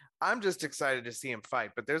 I'm just excited to see him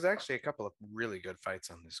fight, but there's actually a couple of really good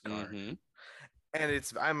fights on this card. Mm-hmm. And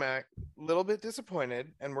I'm a little bit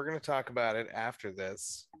disappointed, and we're going to talk about it after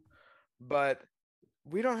this. But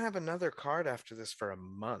we don't have another card after this for a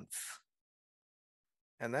month.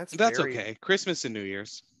 And that's okay. Christmas and New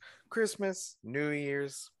Year's. Christmas, New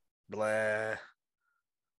Year's, blah.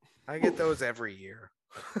 I get those every year.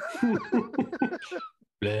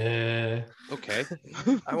 Blah. Okay.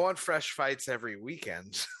 I want fresh fights every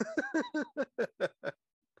weekend.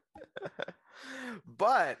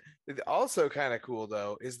 But also kind of cool,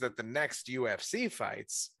 though, is that the next UFC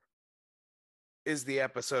fights is the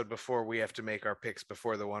episode before we have to make our picks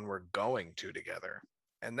before the one we're going to together.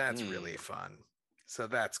 And that's really fun. So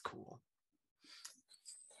that's cool.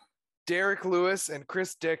 Derek Lewis and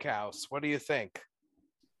Chris Dickhouse. What do you think?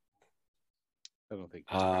 I don't think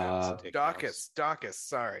Dawkins,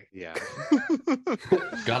 sorry. Yeah.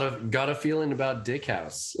 got a feeling about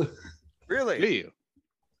Dickhouse. Really? Do you?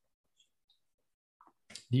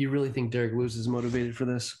 Do you really think Derek Lewis is motivated for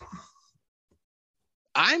this?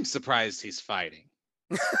 I'm surprised he's fighting.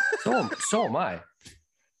 So am I.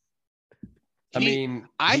 He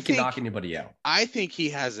can knock anybody out. I think he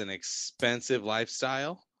has an expensive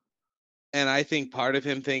lifestyle. And I think part of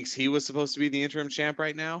him thinks he was supposed to be the interim champ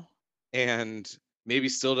right now. And maybe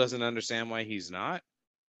still doesn't understand why he's not.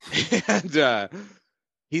 And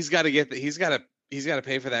he's got to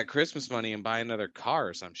pay for that Christmas money and buy another car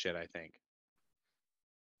or some shit, I think.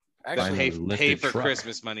 Actually, pay for truck.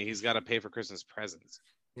 Christmas money. He's got to pay for Christmas presents.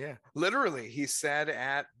 Yeah, literally, he said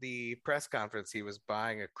at the press conference he was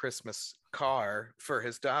buying a Christmas car for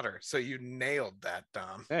his daughter. So you nailed that,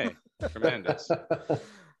 Dom. Hey, tremendous.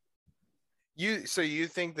 You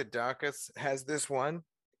think that Dawkins has this one?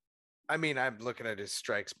 I mean, I'm looking at his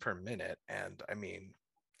strikes per minute, and I mean,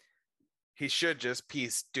 he should just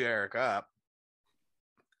piece Derek up.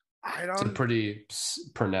 It's a pretty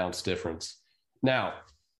pronounced difference. Now,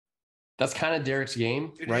 that's kind of Derek's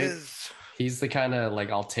game, right? It is. He's the kind of like,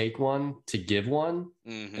 I'll take one to give one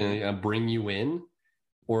and bring you in.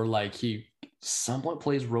 Or like he somewhat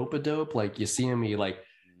plays rope-a-dope. Like you see him, he like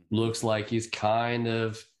looks like he's kind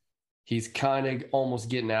of almost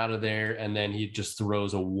getting out of there. And then he just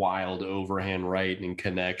throws a wild overhand right and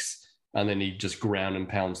connects. And then he just ground and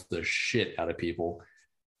pounds the shit out of people.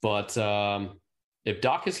 But if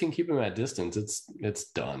Dawkins can keep him at distance, it's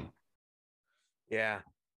done. Yeah.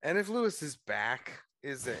 And if Lewis is back,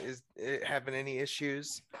 is it having any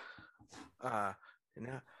issues? I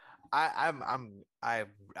have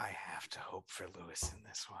to hope for Lewis in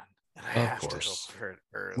this one. And I have to hope for it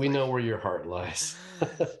early. We know where your heart lies.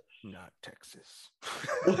 Not Texas.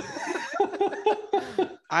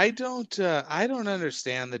 I don't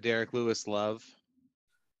understand the Derek Lewis love.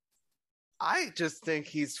 I just think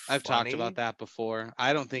he's funny. I've talked about that before.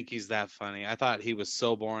 I don't think he's that funny. I thought he was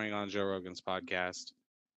so boring on Joe Rogan's podcast.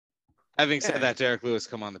 Having said that, Derek Lewis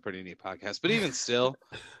come on the Pretty Neat podcast, but even still,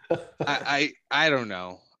 I don't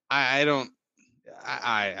know. I don't.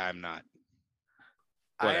 I'm not.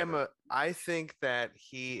 Whatever. I think that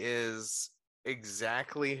he is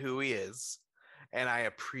exactly who he is, and I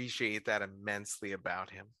appreciate that immensely about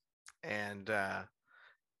him. And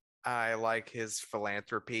I like his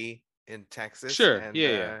philanthropy in Texas, Sure.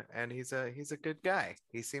 Yeah. and he's a good guy.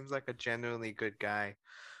 He seems like a genuinely good guy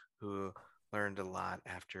who learned a lot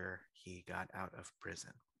after he got out of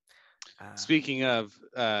prison. Speaking of,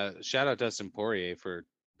 shout out Dustin Poirier for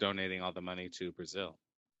donating all the money to Brazil.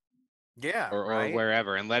 Yeah, or right.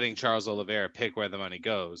 wherever, and letting Charles Oliveira pick where the money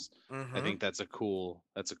goes. Mhm. I think that's a cool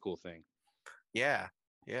thing. Yeah,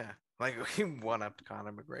 yeah. Like he won up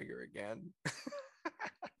Conor McGregor again.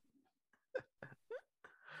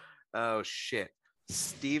 Oh shit.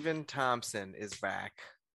 Stephen Thompson is back.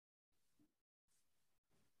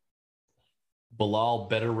 Bilal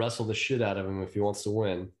better wrestle the shit out of him if he wants to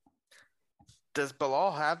win. Does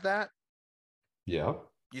Bilal have that? Yeah.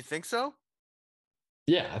 You think so?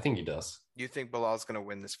 Yeah, I think he does. You think Bilal's going to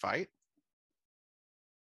win this fight?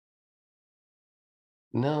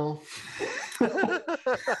 No.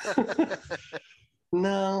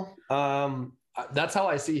 No. That's how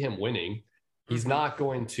I see him winning. He's not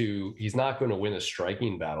going to win a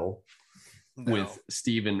striking battle with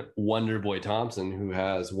Stephen Wonderboy Thompson, who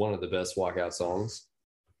has one of the best walkout songs,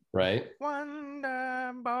 right?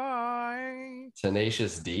 Wonder Boy.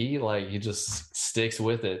 Tenacious D, like he just sticks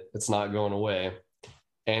with it. It's not going away.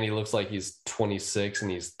 And he looks like he's 26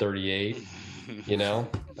 and he's 38, you know?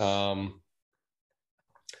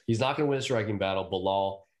 He's not going to win a striking battle.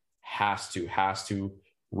 Bilal has to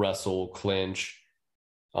wrestle, clinch.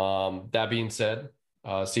 That being said,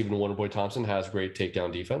 Stephen Wonderboy Thompson has great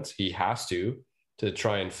takedown defense. He has to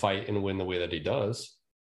try and fight and win the way that he does.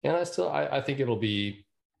 And I think it'll be,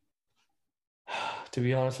 to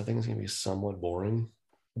be honest, I think it's going to be somewhat boring,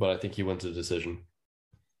 but I think he wins the decision.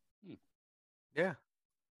 Yeah.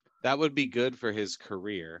 That would be good for his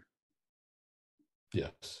career.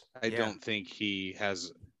 Yes. I don't think he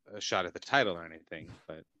has a shot at the title or anything,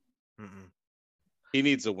 but he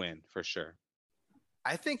needs a win for sure.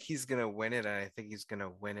 I think he's going to win it, and I think he's going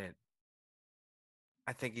to win it.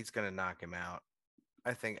 I think he's going to knock him out.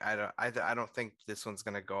 I don't think this one's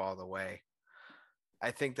going to go all the way.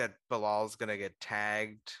 I think that Bilal's going to get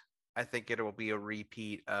tagged. I think it will be a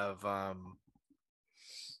repeat of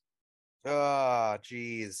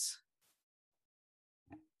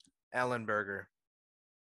Ellenberger.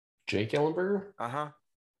 Jake Ellenberger? Uh-huh.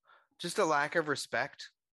 Just a lack of respect.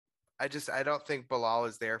 I don't think Bilal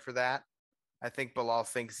is there for that. I think Bilal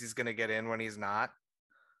thinks he's going to get in when he's not.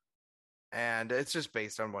 And it's just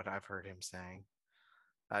based on what I've heard him saying.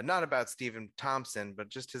 Not about Stephen Thompson, but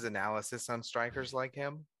just his analysis on strikers like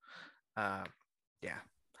him. Yeah.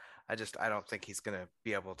 I don't think he's going to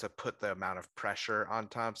be able to put the amount of pressure on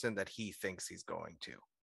Thompson that he thinks he's going to.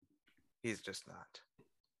 He's just not.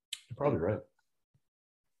 You're probably right.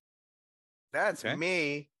 That's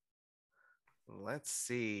me. Let's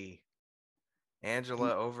see.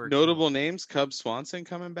 Angela over. Notable names: Cub Swanson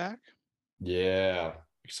coming back. Yeah,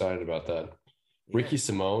 excited about that. Yeah. Ricky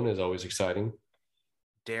Simone is always exciting.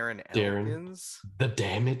 Darren Elkins. The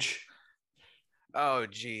Damage. Oh,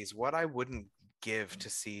 geez. What I wouldn't give to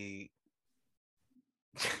see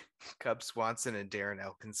Cub Swanson and Darren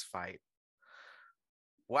Elkins fight.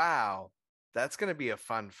 Wow. That's going to be a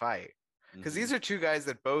fun fight. Because these are two guys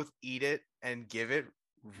that both eat it and give it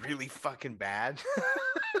really fucking bad.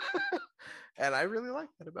 And I really like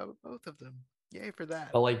that about both of them. Yay for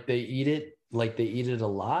that. Like they eat it a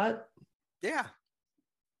lot? Yeah.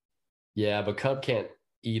 Yeah, but Cub can't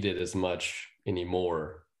eat it as much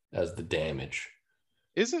anymore as the Damage.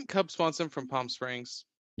 Isn't Cub Swanson from Palm Springs?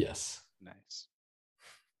 Yes. Nice.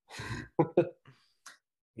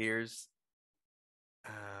 Here's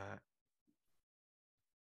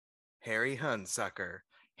Harry Hunsucker.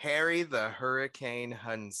 Harry the Hurricane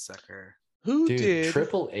Hunsucker. Who Dude, did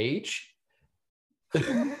Triple H?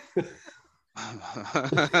 And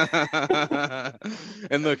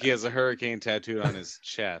look, he has a hurricane tattooed on his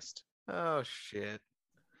chest. Oh shit.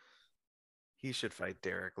 He should fight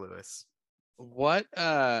Derek Lewis. What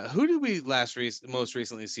who did we most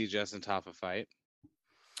recently see Justin Taffa fight?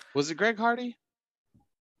 Was it Greg Hardy?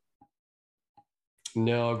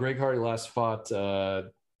 No, Greg Hardy last fought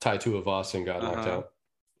Tai Tuivasa and got knocked out.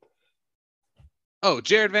 Oh,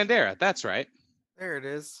 Jared Vandera. That's right. There it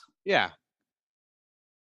is. Yeah.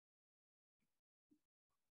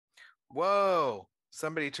 Whoa.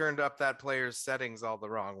 Somebody turned up that player's settings all the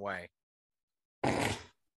wrong way.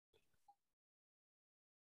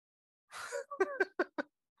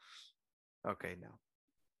 Okay, no.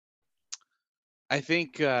 I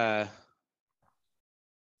think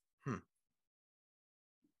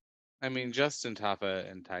I mean, Justin Taffa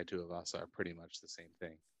and Tai Tuivasa are pretty much the same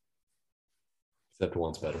thing. Except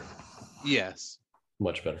one's better. Yes.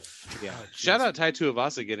 Much better. Yeah. Oh, Shout out Tai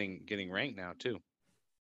Tuivasa getting ranked now too.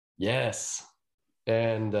 Yes.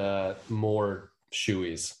 And more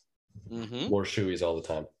shoeies. Mm-hmm. More shoeies all the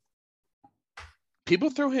time. People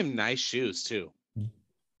throw him nice shoes too.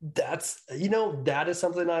 That's, that is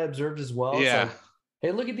something I observed as well. Yeah. It's like,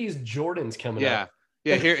 hey, look at these Jordans coming Yeah. up.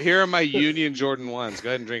 Yeah. Here are my Union Jordan 1s. Go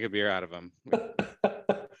ahead and drink a beer out of them.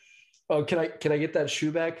 Oh, can I get that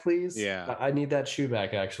shoe back, please? Yeah. I need that shoe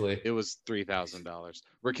back, actually. It was $3,000.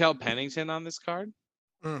 Raquel Pennington on this card.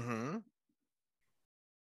 Mm-hmm.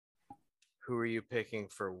 Who are you picking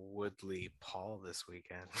for Woodley Paul this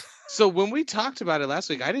weekend? So when we talked about it last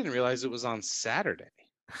week, I didn't realize it was on Saturday.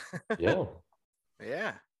 Yeah.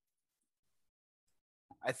 Yeah.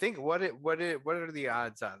 I think what are the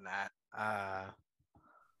odds on that?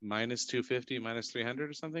 Minus 250, minus 300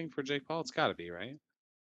 or something for Jake Paul. It's got to be, right?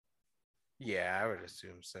 Yeah, I would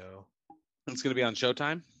assume so. It's going to be on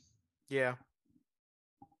Showtime. Yeah.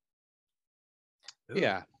 Ooh.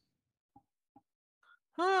 Yeah.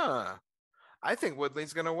 Huh. I think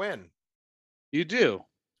Woodley's going to win. You do.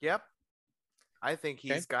 Yep. I think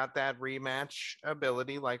he's got that rematch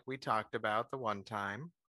ability like we talked about the one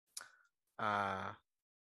time.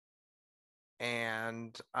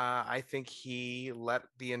 And I think he let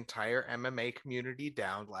the entire MMA community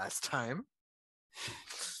down last time.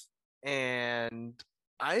 And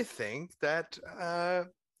I think that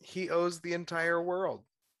he owes the entire world.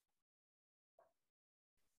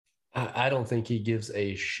 I don't think he gives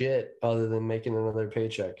a shit other than making another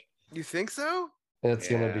paycheck. You think so? It's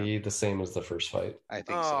going to be the same as the first fight. I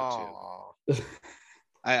think so too.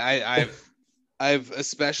 I've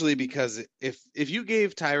especially because if you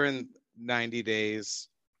gave Tyron 90 days,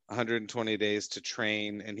 120 days to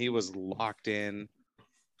train and he was locked in,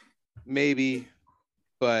 maybe,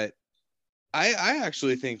 but I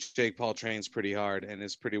actually think Jake Paul trains pretty hard and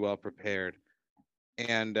is pretty well prepared.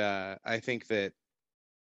 And I think that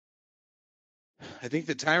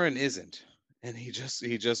Tyron isn't, and he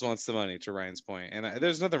just wants the money, to Ryan's point. And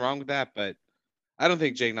there's nothing wrong with that, but I don't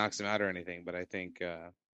think Jake knocks him out or anything. But I think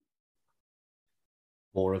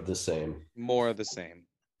more of the same. More of the same.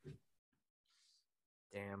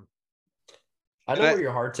 Damn. I know where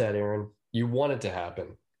your heart's at, Aaron. You want it to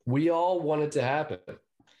happen. We all want it to happen.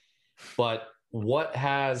 But what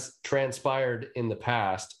has transpired in the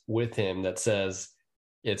past with him that says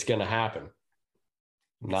it's going to happen?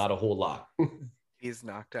 Not a whole lot. He's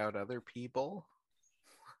knocked out other people.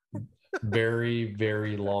 Very,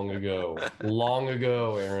 very long ago. Long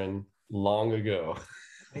ago, Aaron. Long ago.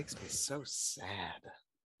 Makes me so sad.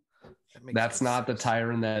 That's not the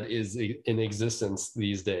Tyron that is in existence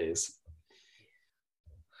these days.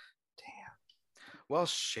 Damn. Well,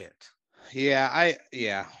 shit. Yeah,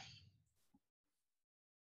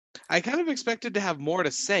 I kind of expected to have more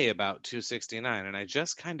to say about 269, and I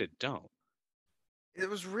just kind of don't. It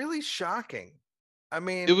was really shocking. I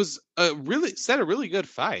mean, it was a really set of really good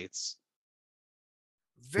fights.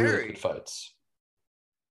 Very really good fights.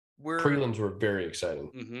 Prelims were very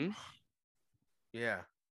exciting. Mm-hmm. Yeah.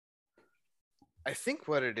 I think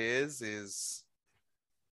what it is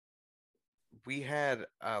we had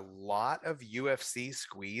a lot of UFC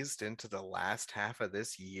squeezed into the last half of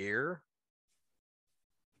this year.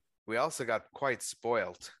 We also got quite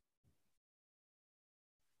spoiled.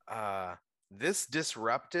 This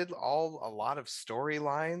disrupted a lot of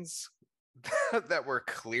storylines that were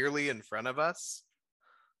clearly in front of us.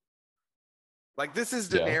 Like, this is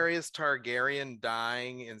Daenerys Targaryen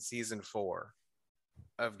dying in season 4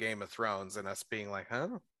 of Game of Thrones, and us being like,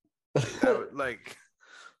 huh? like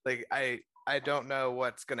I don't know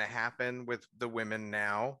what's gonna happen with the women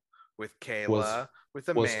now, with Kayla, with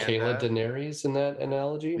Amanda. Was Kayla Daenerys in that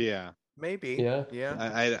analogy? Yeah. Maybe.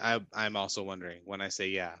 Yeah. I'm also wondering when I say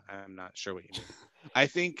yeah, I'm not sure what you mean. I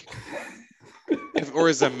think or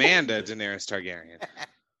is Amanda Daenerys Targaryen?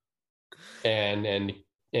 And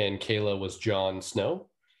Kayla was Jon Snow?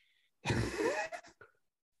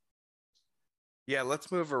 Yeah,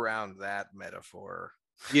 let's move around that metaphor.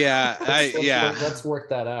 Yeah, let's work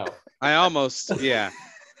that out.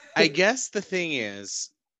 I guess the thing is,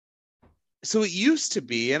 so it used to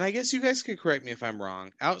be, and I guess you guys could correct me if I'm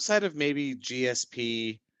wrong, outside of maybe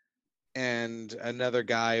GSP and another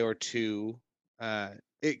guy or two,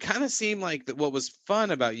 it kind of seemed like that what was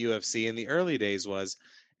fun about UFC in the early days was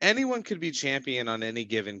anyone could be champion on any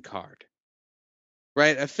given card.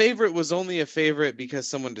 Right? A favorite was only a favorite because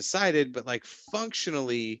someone decided, but like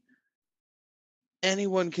functionally,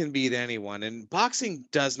 anyone can beat anyone. And boxing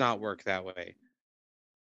does not work that way.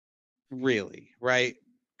 Really, right?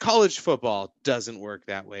 college football doesn't work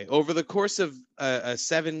that way. Over the course of a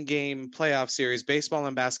 7-game playoff series, baseball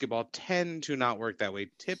and basketball tend to not work that way.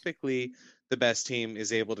 Typically, the best team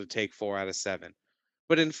is able to take 4 out of 7.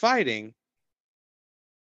 But in fighting,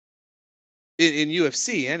 in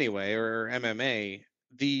UFC anyway, or MMA,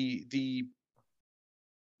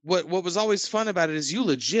 what was always fun about it is you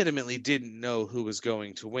legitimately didn't know who was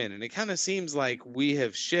going to win. And it kind of seems like we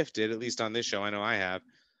have shifted, at least on this show, I know I have.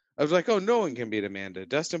 I was like, oh, no one can beat Amanda.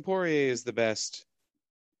 Dustin Poirier is the best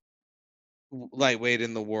lightweight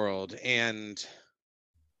in the world, and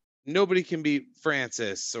nobody can beat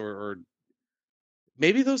Francis, or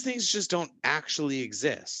maybe those things just don't actually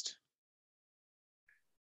exist.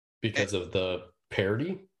 Because of the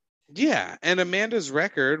parity? Yeah, and Amanda's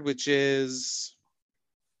record, which is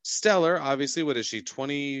stellar, obviously. What is she?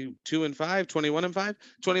 22-5, 21-5,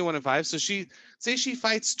 21-5. So she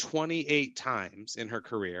fights 28 times in her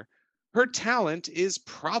career. Her talent is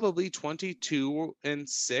probably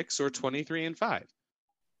 22-6 or 23-5.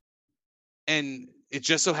 And it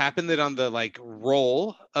just so happened that on the like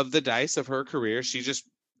roll of the dice of her career, she just,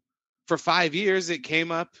 for 5 years, it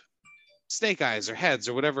came up snake eyes or heads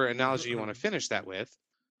or whatever analogy you want to finish that with,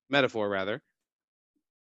 metaphor rather.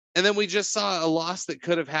 And then we just saw a loss that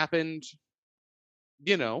could have happened,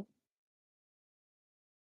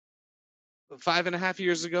 5.5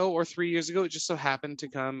 years ago or 3 years ago. It just so happened to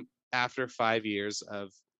come after 5 years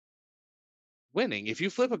of winning. If you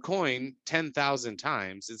flip a coin 10,000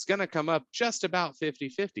 times, it's going to come up just about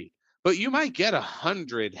 50-50. But you might get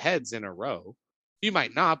 100 heads in a row. You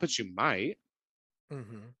might not, but you might.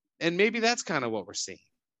 Mm-hmm. And maybe that's kind of what we're seeing.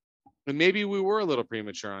 And maybe we were a little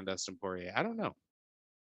premature on Dustin Poirier. I don't know.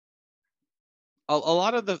 A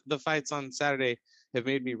lot of the fights on Saturday have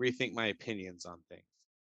made me rethink my opinions on things.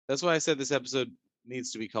 That's why I said this episode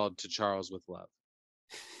needs to be called To Charles with Love.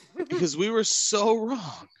 Because we were so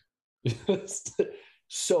wrong.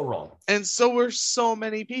 So wrong. And so were so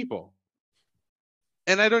many people.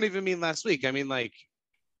 And I don't even mean last week. I mean, like,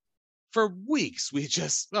 for weeks, we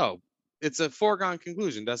just, it's a foregone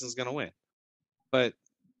conclusion. Dustin's going to win. But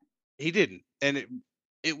he didn't. And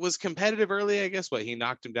it was competitive early, I guess. He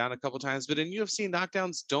knocked him down a couple times. But in UFC,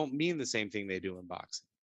 knockdowns don't mean the same thing they do in boxing.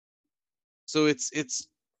 So it's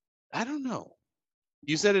I don't know.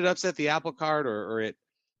 You said it upset the apple cart, or it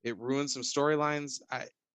ruined some storylines.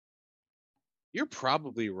 You're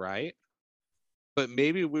probably right. But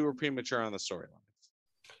maybe we were premature on the storylines.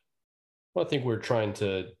 Well, I think we're trying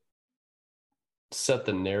to set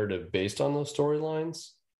the narrative based on those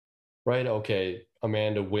storylines, right? Okay,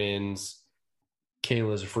 Amanda wins.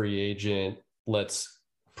 Kayla's a free agent. Let's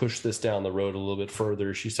push this down the road a little bit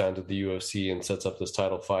further. She signs with the UFC and sets up this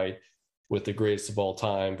title fight with the greatest of all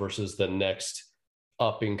time versus the next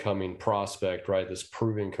up-and-coming prospect, right? This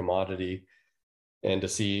proven commodity, and to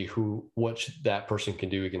see what that person can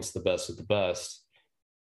do against the best of the best.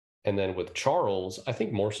 And then with Charles, I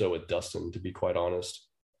think more so with Dustin, to be quite honest.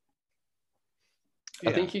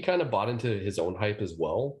 Yeah. I think he kind of bought into his own hype as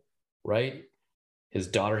well, right? His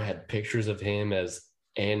daughter had pictures of him as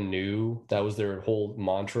and new. That was their whole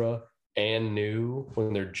mantra, and new,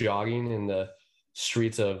 when they're jogging in the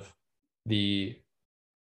streets of the,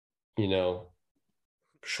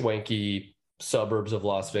 schwanky suburbs of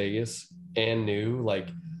Las Vegas, and new. Like,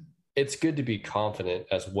 it's good to be confident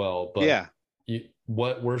as well, but yeah,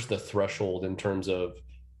 where's the threshold in terms of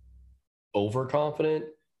overconfident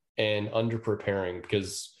and under preparing?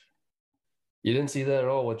 Because you didn't see that at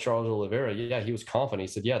all with Charles Oliveira. Yeah, he was confident.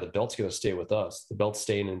 He said, yeah, the belt's going to stay with us. The belt's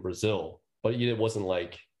staying in Brazil. But it wasn't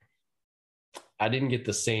like, I didn't get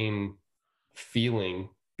the same feeling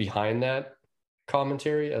behind that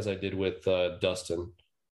commentary as I did with Dustin,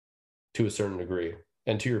 to a certain degree.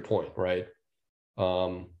 And to your point, right?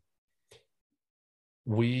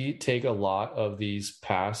 We take a lot of these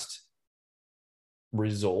past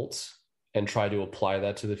results and try to apply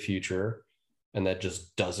that to the future, and that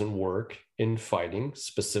just doesn't work in fighting,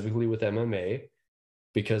 specifically with MMA,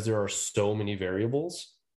 because there are so many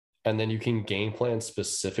variables. And then you can game plan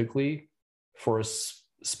specifically for a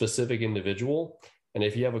specific individual. And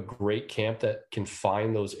if you have a great camp that can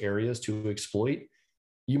find those areas to exploit,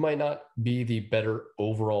 you might not be the better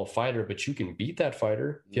overall fighter, but you can beat that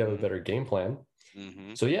fighter if you have a better game plan.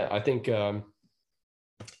 Mm-hmm. So yeah, I think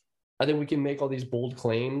we can make all these bold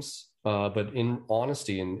claims, but in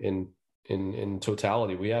honesty, in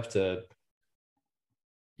totality, you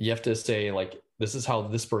have to say, like, this is how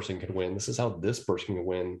this person can win. This is how this person can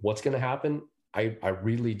win. What's going to happen? I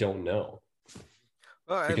really don't know.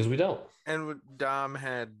 Because we don't. And Dom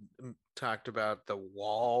had talked about the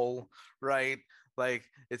wall, right? Like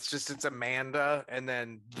it's Amanda and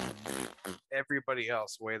then everybody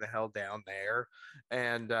else way the hell down there.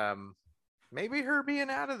 And maybe her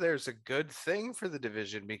being out of there is a good thing for the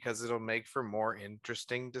division because it'll make for more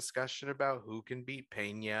interesting discussion about who can beat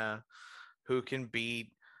Pena, who can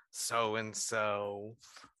beat so and so.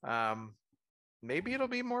 Maybe it'll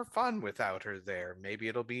be more fun without her there. Maybe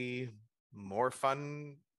it'll be more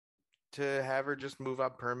fun to have her just move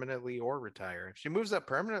up permanently or retire. If she moves up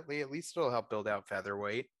permanently, at least it'll help build out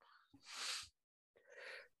featherweight.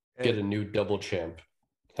 Get a new double champ.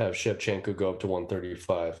 Have Shevchenko go up to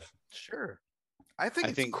 135. Sure. I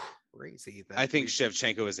think it's crazy. I think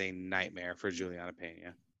Shevchenko is a nightmare for Juliana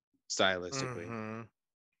Pena, stylistically. Mm-hmm.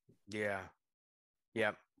 Yeah.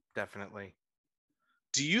 Yep, definitely.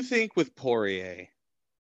 Do you think with Poirier,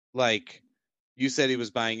 like you said he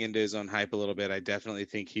was buying into his own hype a little bit? I definitely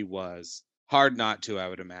think he was. Hard not to, I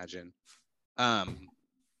would imagine.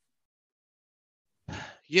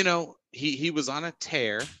 You know, he was on a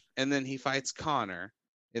tear, and then he fights Conor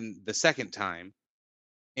in the second time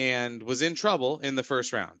and was in trouble in the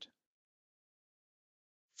first round.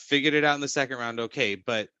 Figured it out in the second round, okay,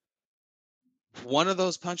 but one of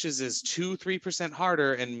those punches is 2-3%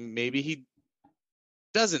 harder, and maybe he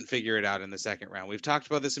doesn't figure it out in the second round. We've talked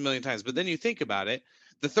about this a million times, but then you think about it,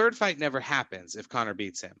 the third fight never happens if Conor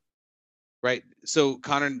beats him, right? So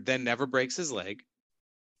Conor then never breaks his leg,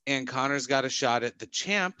 and Conor's got a shot at the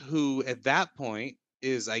champ, who at that point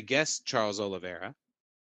is, I guess, Charles Oliveira.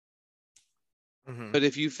 Mm-hmm. But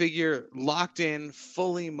if you figure locked in,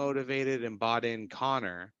 fully motivated, and bought in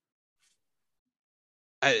Conor,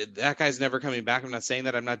 that guy's never coming back. I'm not saying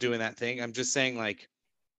that. I'm not doing that thing. I'm just saying, like,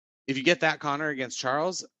 if you get that Conor against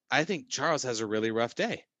Charles, I think Charles has a really rough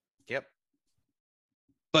day. Yep.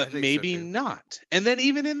 But maybe not. And then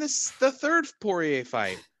even in the third Poirier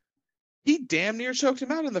fight, he damn near choked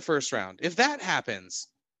him out in the first round. If that happens,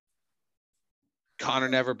 Conor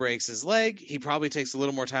never breaks his leg. He probably takes a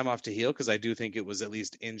little more time off to heal because I do think it was at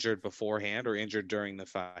least injured beforehand or injured during the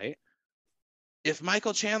fight. If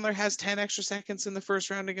Michael Chandler has 10 extra seconds in the first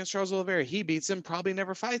round against Charles Oliveira, he beats him, probably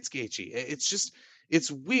never fights Gaethje. It's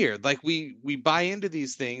weird. Like we buy into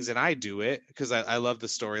these things, and I do it because I love the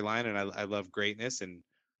storyline and I love greatness. And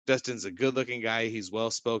Dustin's a good looking guy. He's well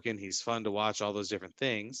spoken. He's fun to watch, all those different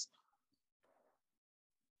things.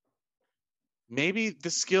 Maybe the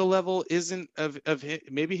skill level isn't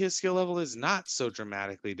maybe his skill level is not so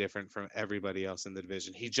dramatically different from everybody else in the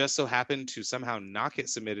division. He just so happened to somehow not get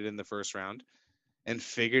submitted in the first round and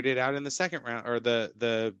figured it out in the second round, or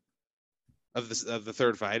the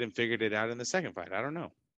third fight, and figured it out in the second fight. I don't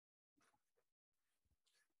know.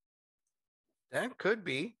 That could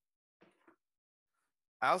be.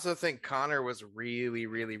 I also think Conor was really,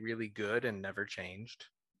 really, really good and never changed.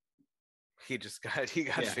 He got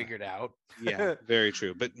figured out. Yeah, very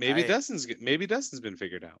true. But maybe Dustin's been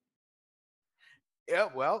figured out. Yeah,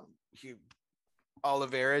 well,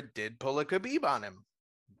 Oliveira did pull a Khabib on him.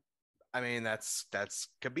 I mean, that's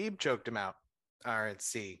Khabib choked him out.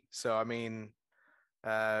 RNC. So I mean,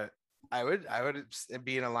 I would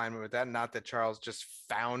be in alignment with that. Not that Charles just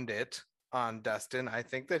found it on Dustin. I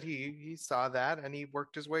think that he saw that and he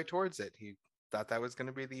worked his way towards it. He thought that was going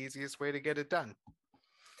to be the easiest way to get it done.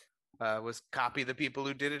 Was copy the people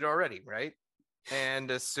who did it already, right?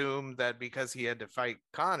 And assume that because he had to fight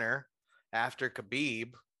Conor after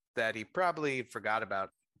Khabib, that he probably forgot about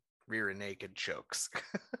rear naked chokes.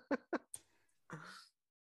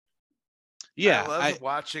 Yeah, I love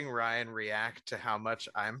watching Ryan react to how much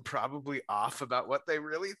I'm probably off about what they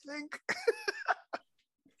really think.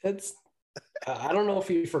 I don't know if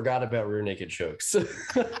he forgot about rear naked chokes.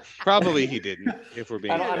 Probably he didn't. If we're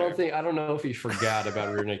being, I don't know if he forgot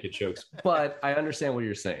about rear naked chokes, but I understand what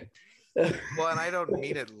you're saying. Well, and I don't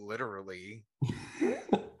mean it literally.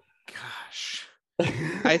 Gosh,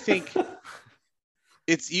 I think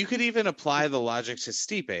you could even apply the logic to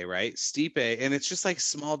Stipe, right? Stipe, and it's just like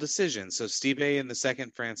small decisions. So Stipe in the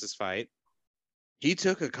second Francis fight, he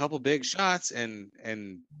took a couple big shots and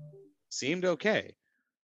seemed okay.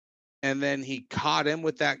 And then he caught him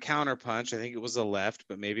with that counter punch. I think it was a left,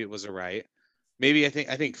 but maybe it was a right. Maybe I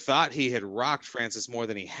think thought he had rocked Francis more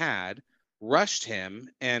than he had, rushed him,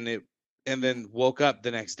 and then woke up the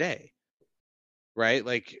next day. Right?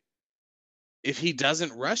 Like, if he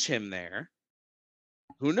doesn't rush him there,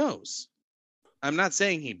 who knows? I'm not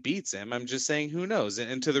saying he beats him. I'm just saying who knows.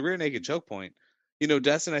 And to the rear naked choke point,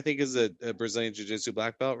 Dustin, I think, is a Brazilian Jiu-Jitsu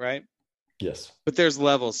black belt, right? Yes. But there's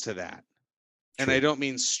levels to that. True. And I don't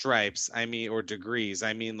mean stripes, or degrees.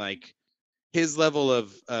 I mean, like, his level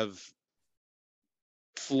of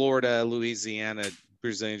Florida, Louisiana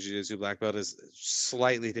Brazilian Jiu-Jitsu black belt is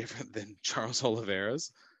slightly different than Charles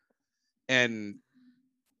Oliveira's. And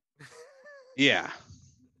yeah,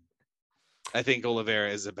 I think Oliveira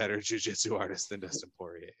is a better jiu-jitsu artist than Dustin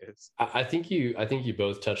Poirier is. I think you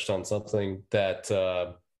both touched on something that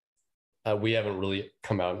we haven't really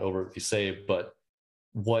come out and overtly say, but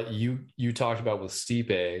what you talked about with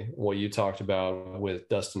Stipe, what you talked about with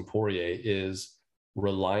Dustin Poirier is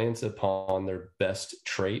reliance upon their best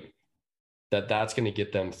trait, that's going to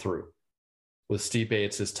get them through. With Stipe,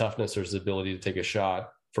 it's his toughness or his ability to take a shot.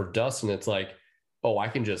 For Dustin, it's like, oh, I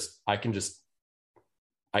can just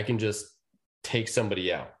take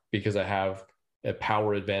somebody out because I have a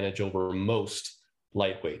power advantage over most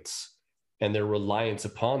lightweights. And their reliance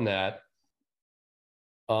upon that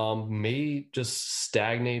may just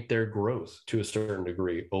stagnate their growth to a certain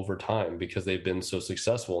degree over time because they've been so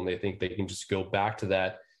successful, and they think they can just go back to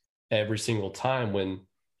that every single time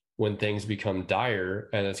when things become dire,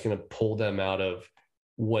 and it's going to pull them out of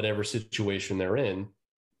whatever situation they're in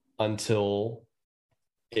until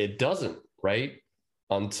it doesn't, right?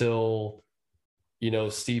 Until,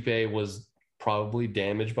 Stipe was probably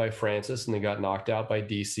damaged by Francis and then got knocked out by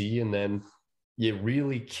DC, and then you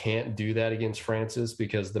really can't do that against Francis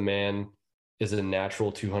because the man is a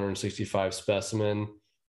natural 265 specimen.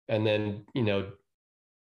 And then,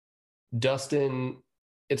 Dustin,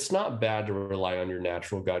 it's not bad to rely on your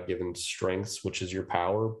natural God-given strengths, which is your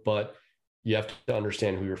power, but you have to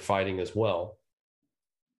understand who you're fighting as well.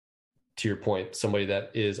 To your point, somebody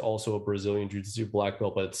that is also a Brazilian Jiu-Jitsu black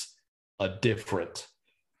belt, but it's a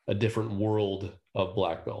different world of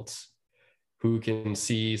black belts who can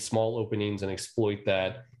see small openings and exploit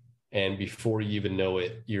that. And before you even know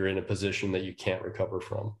it, you're in a position that you can't recover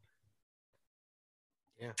from.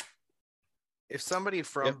 Yeah. If somebody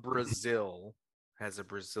from Brazil has a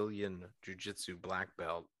Brazilian Jiu-Jitsu black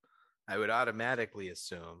belt, I would automatically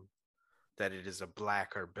assume that it is a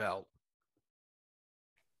blacker belt.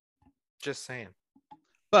 Just saying.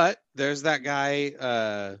 But there's that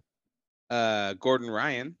guy, Gordon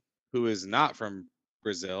Ryan, who is not from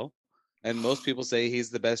Brazil, and most people say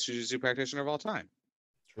he's the best jiu-jitsu practitioner of all time.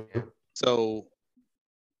 Yeah. So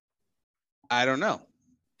I don't know.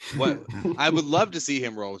 What I would love to see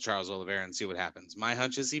him roll with Charles Oliveira and see what happens. My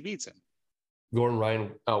hunch is he beats him. Gordon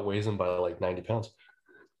Ryan outweighs him by like 90 pounds.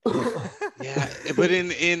 Yeah, but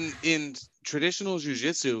in traditional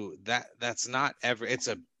jiu-jitsu, that's not ever. It's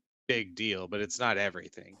a big deal, but it's not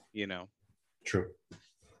everything, True.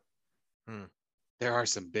 There are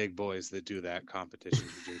some big boys that do that competition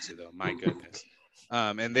jiu-jitsu, though. My goodness.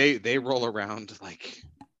 And they roll around like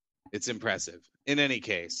it's impressive. In any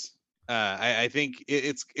case, I think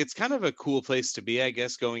it's kind of a cool place to be, I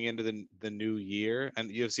guess, going into the new year. And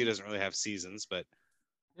UFC doesn't really have seasons, but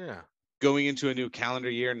yeah, going into a new calendar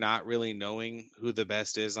year, not really knowing who the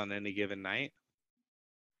best is on any given night.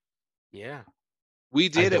 Yeah, we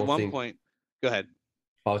did at one point. Go ahead.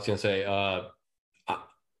 I was gonna say,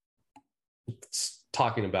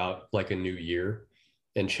 talking about like a new year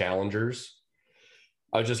and challengers.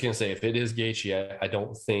 I was just going to say, if it is Gaethje, I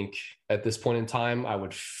don't think at this point in time I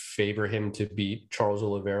would favor him to beat Charles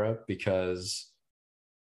Oliveira, because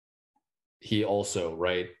he also,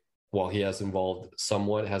 right, while he has involved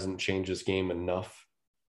somewhat, hasn't changed his game enough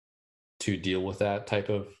to deal with that type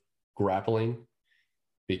of grappling,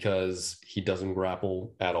 because he doesn't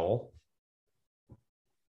grapple at all.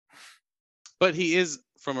 But he is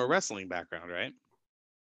from a wrestling background, right?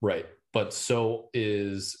 Right. But so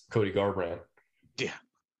is Cody Garbrandt. Yeah,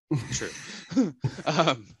 true.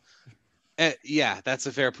 Yeah, that's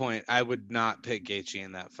a fair point. I would not pick Gaethje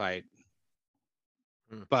in that fight,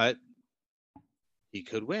 but he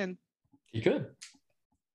could win. He could.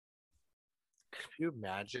 Could you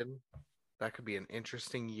imagine? That could be an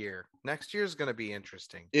interesting year. Next year is going to be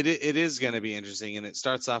interesting. It is going to be interesting, and it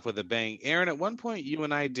starts off with a bang. Aaron, at one point, you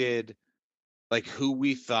and I did like who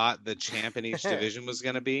we thought the champ in each division was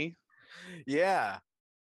going to be. Yeah.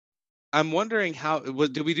 I'm wondering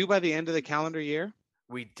did we do by the end of the calendar year?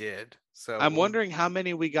 We did. So I'm wondering how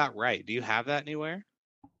many we got right. Do you have that anywhere?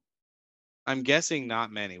 I'm guessing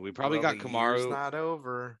not many. We probably got Kamaru. Year's not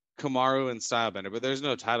over. Kamaru and Stylebender, but there's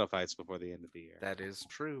no title fights before the end of the year. That is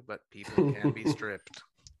true, but people can be stripped.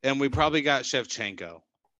 And we probably got Shevchenko.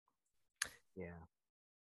 Yeah.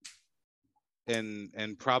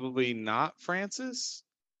 And probably not Francis.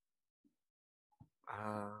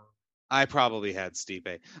 I probably had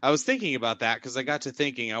Stipe. I was thinking about that because I got to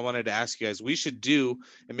thinking. I wanted to ask you guys. We should do,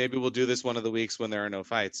 and maybe we'll do this one of the weeks when there are no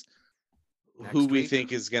fights. Who we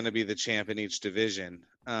think is going to be the champ in each division.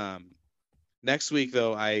 Next week,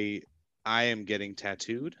 though, I am getting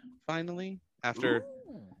tattooed finally after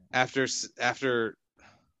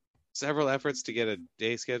several efforts to get a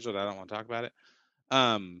day scheduled. I don't want to talk about it.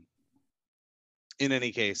 In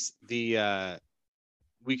any case, the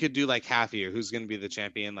we could do like half year. Who's going to be the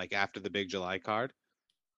champion like after the big July card?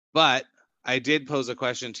 But I did pose a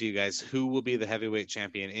question to you guys: who will be the heavyweight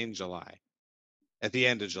champion in July, at the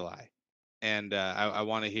end of July? And I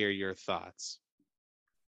want to hear your thoughts.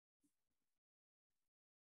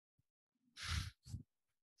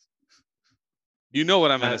 You know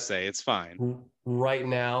what I'm going to say. It's fine. Right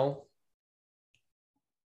now,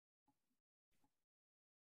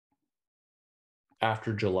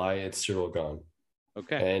 after July, it's Cyril Gane.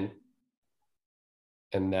 Okay.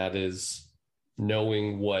 And that is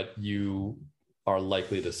knowing what you are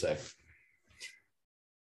likely to say.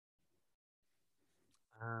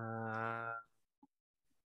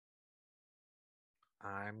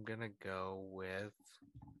 I'm gonna go with.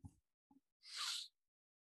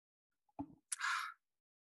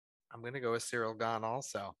 I'm gonna go with Cyril Gane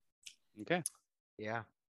also. Okay. Yeah.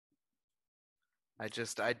 I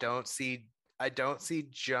don't see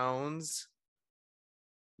Jones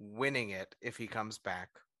winning it if he comes back.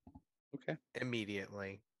 Okay.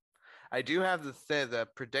 Immediately. I do have the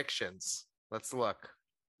predictions. Let's look.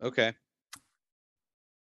 Okay.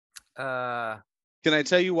 Can I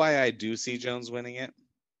tell you why I do see Jones winning it?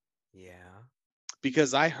 Yeah.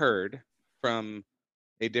 Because I heard from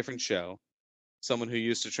a different show, someone who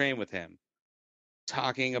used to train with him,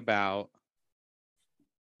 talking about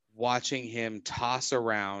watching him toss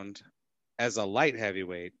around as a light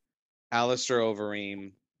heavyweight Alistair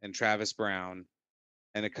Overeem and Travis Brown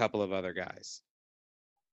and a couple of other guys.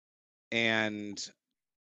 And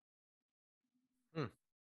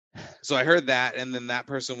so I heard that, and then that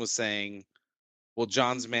person was saying, well,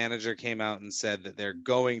 John's manager came out and said that they're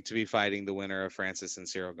going to be fighting the winner of Francis and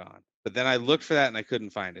Cyril Gane. But then I looked for that and I couldn't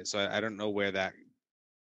find it. So I don't know where that,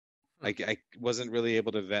 I wasn't really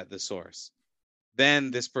able to vet the source.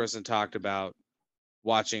 Then this person talked about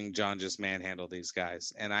watching John just manhandle these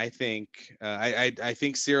guys. And I think, I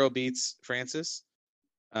think Cyril beats Francis.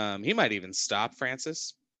 He might even stop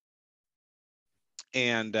Francis.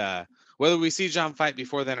 And whether we see John fight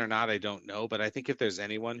before then or not, I don't know. But I think if there's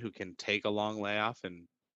anyone who can take a long layoff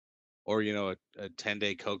or you know, a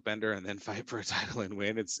 10-day coke bender and then fight for a title and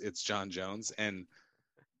win, it's John Jones. And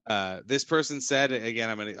this person said,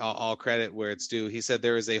 again, I'll credit where it's due. He said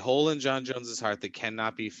there is a hole in John Jones's heart that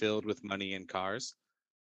cannot be filled with money and cars.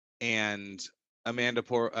 And Amanda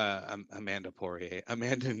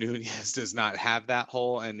Nunes does not have that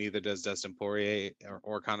hole, and neither does Dustin Poirier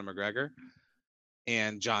or Conor McGregor.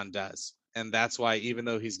 And John does. And that's why, even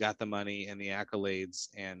though he's got the money and the accolades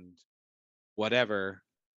and whatever,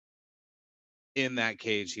 in that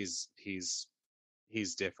cage, he's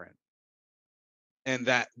different. And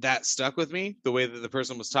that stuck with me, the way that the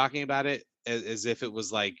person was talking about it, as if it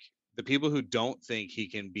was like the people who don't think he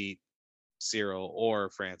can beat Cyril or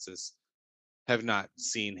Francis have not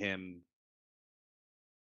seen him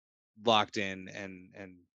locked in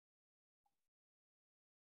and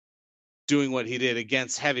doing what he did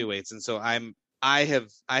against heavyweights. And so I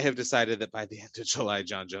have decided that by the end of July,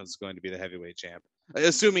 John Jones is going to be the heavyweight champ,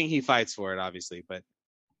 assuming he fights for it, obviously. But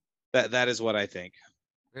that is what I think.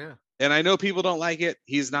 Yeah. And I know people don't like it.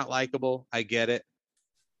 He's not likable. I get it.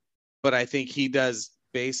 But I think he does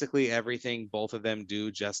basically everything both of them do,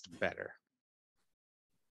 just better.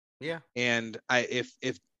 Yeah. And if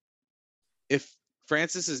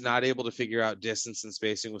Francis is not able to figure out distance and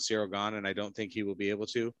spacing with Cyril Gane, and I don't think he will be able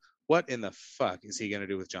to, what in the fuck is he going to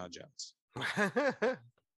do with John Jones?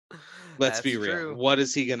 Let's be real. True. What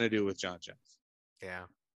is he going to do with John Jones? Yeah.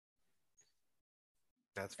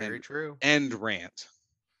 That's very true. End rant.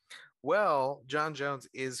 Well, John Jones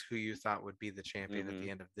is who you thought would be the champion at the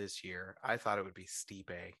end of this year. I thought it would be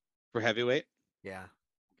Stipe. For heavyweight? Yeah.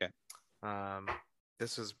 Okay.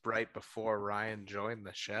 This was right before Ryan joined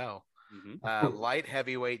the show. Mm-hmm. Light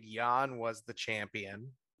heavyweight, Jan was the champion,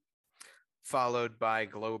 followed by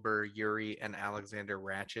Glover, Yuri, and Alexander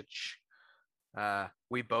Rakic.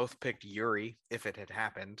 We both picked Yuri if it had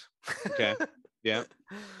happened. Okay. Yeah.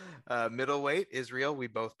 Middleweight, Israel, we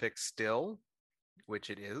both picked Still, which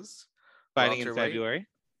it is. Fighting in February.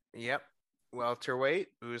 Yep. Welterweight,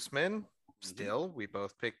 Usman, Still, we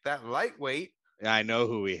both picked that. Lightweight. I know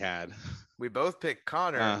who we had. We both picked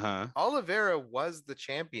Connor. Uh-huh. Oliveira was the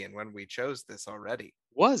champion when we chose this already.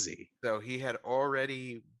 Was he? So he had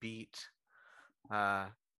already beat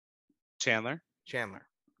Chandler.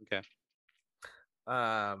 Okay.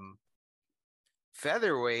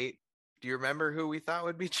 Featherweight. Do you remember who we thought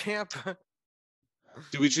would be champ?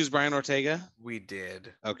 Did we choose Brian Ortega? We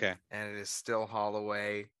did. Okay. And it is still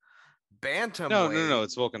Holloway. Bantamweight.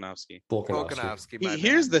 It's Volkanovski. Volkanovski. My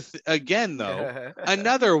Here's bad. again though,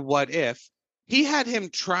 another what if. He had him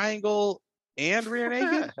triangle and rear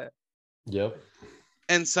naked. Yep.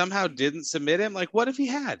 And somehow didn't submit him. Like, what if he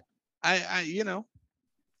had? Bantamweight.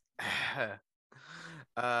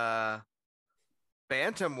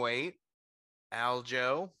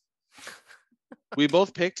 Aljo. We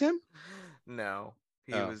both picked him? No,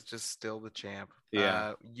 he was just still the champ.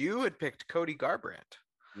 Yeah. You had picked Cody Garbrandt.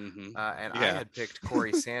 Mm-hmm. And I had picked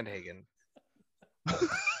Corey Sandhagen.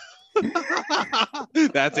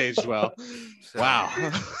 That's aged well. So, wow.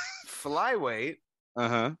 Flyweight.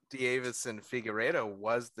 Davison Figueiredo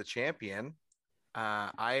was the champion.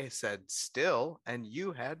 I said Still, and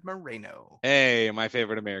you had Moreno. Hey, my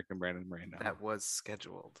favorite American, Brandon Moreno. That was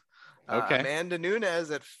scheduled. Okay. Amanda Nunes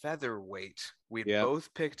at featherweight. We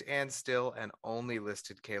both picked Ann Still and only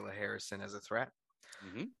listed Kayla Harrison as a threat.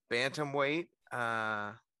 Mm-hmm. Bantamweight.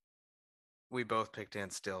 We both picked Ann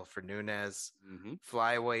Still for Nunes. Mm-hmm.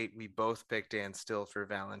 Flyweight. We both picked Ann Still for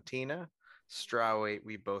Valentina. Strawweight.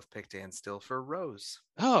 We both picked Ann Still for Rose.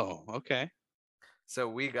 Oh, okay. So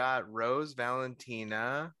we got Rose,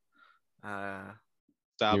 Valentina,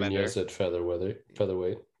 Nunez at featherweight.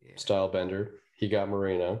 Yeah. Stylebender. He got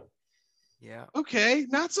Moreno. Yeah. Okay,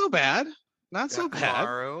 not so bad. Not so bad.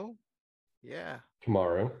 Kamaru. Yeah.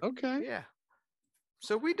 Kamaru. Okay. Yeah.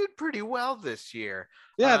 So we did pretty well this year.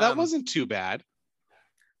 Yeah, that wasn't too bad.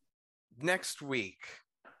 Next week,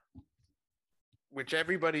 which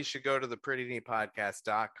everybody should go to the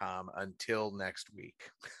prettyneatpodcast.com until next week.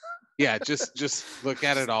 Yeah, just look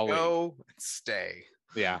at it all week. Go and stay.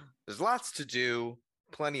 Yeah. There's lots to do,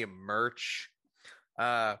 plenty of merch.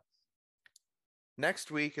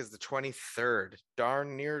 Next week is the 23rd,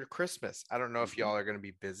 darn near Christmas. I don't know if y'all are going to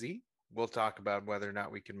be busy. We'll talk about whether or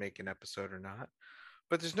not we can make an episode or not.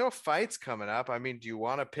 But there's no fights coming up. I mean, do you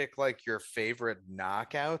want to pick like your favorite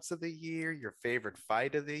knockouts of the year, your favorite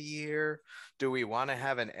fight of the year? Do we want to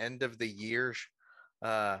have an end of the year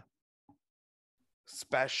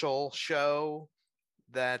special show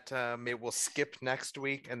that it will skip next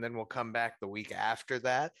week and then we'll come back the week after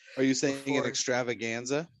that? Are you saying an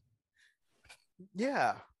extravaganza?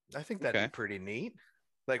 Yeah, I think that'd be pretty neat.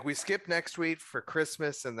 Like we skip next week for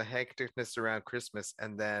Christmas and the hecticness around Christmas,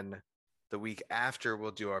 and then the week after we'll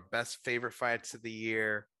do our best favorite fights of the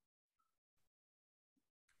year,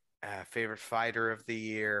 favorite fighter of the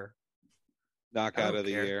year, knockout of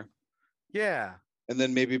the year. Yeah. And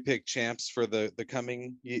then maybe pick champs for the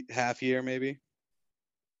coming half year, maybe.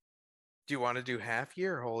 Do you want to do half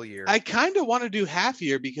year or whole year? I kind of want to do half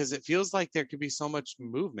year because it feels like there could be so much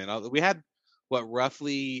movement. We had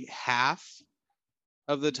roughly half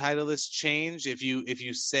of the title list change. If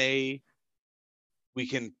you say we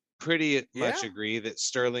can pretty much agree that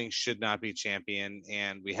Sterling should not be champion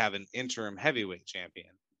and we have an interim heavyweight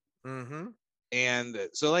champion. Mm-hmm. And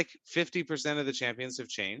so like 50% of the champions have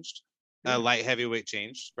changed. Light heavyweight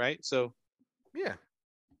changed, right? So yeah,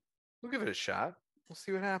 we'll give it a shot. We'll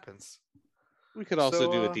see what happens. We could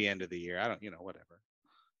also do at the end of the year. I don't, whatever.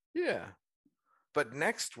 Yeah. But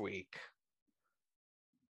next week,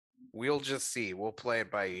 we'll just see. We'll play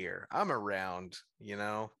it by ear. I'm around,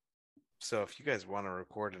 So if you guys want to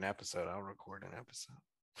record an episode, I'll record an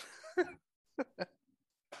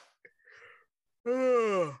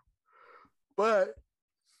episode. But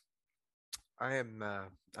I'm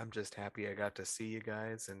just happy I got to see you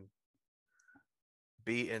guys and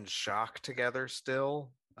be in shock together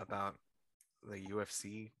still about the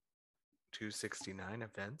UFC 269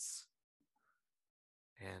 events.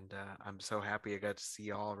 And I'm so happy I got to see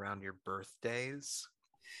y'all around your birthdays.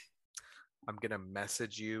 I'm going to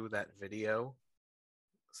message you that video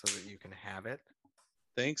so that you can have it.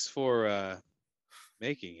 Thanks for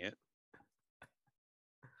making it.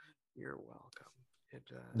 You're welcome.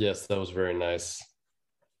 Yes, that was very nice.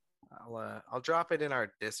 I'll drop it in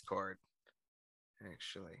our Discord.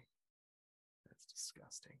 Actually, that's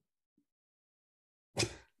disgusting.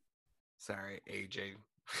 Sorry, AJ.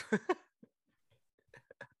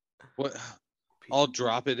 What? I'll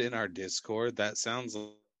drop it in our Discord. That sounds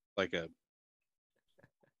like an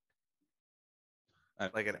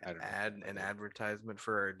advertisement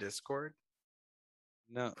for our Discord.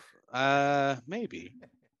 No, maybe.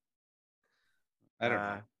 I don't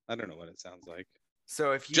know. I don't know what it sounds like.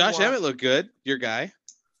 So if you Josh Emmett looked good, your guy.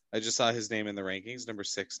 I just saw his name in the rankings, number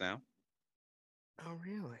 6 now. Oh,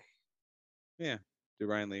 really? Yeah. Did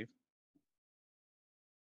Ryan leave?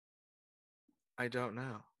 I don't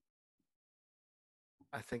know.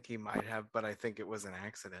 I think he might have, but I think it was an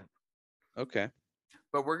accident. Okay.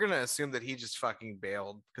 But we're going to assume that he just fucking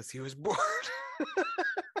bailed because he was bored.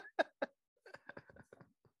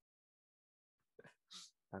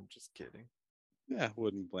 I'm just kidding. Yeah,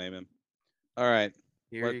 wouldn't blame him. All right.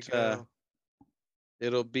 Here you go.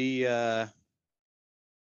 It'll be You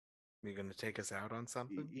gonna take us out on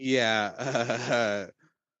something? yeah.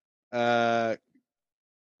 I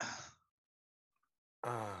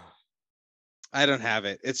don't have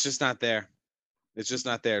it. It's just not there. It's just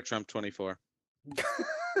not there. Trump 24.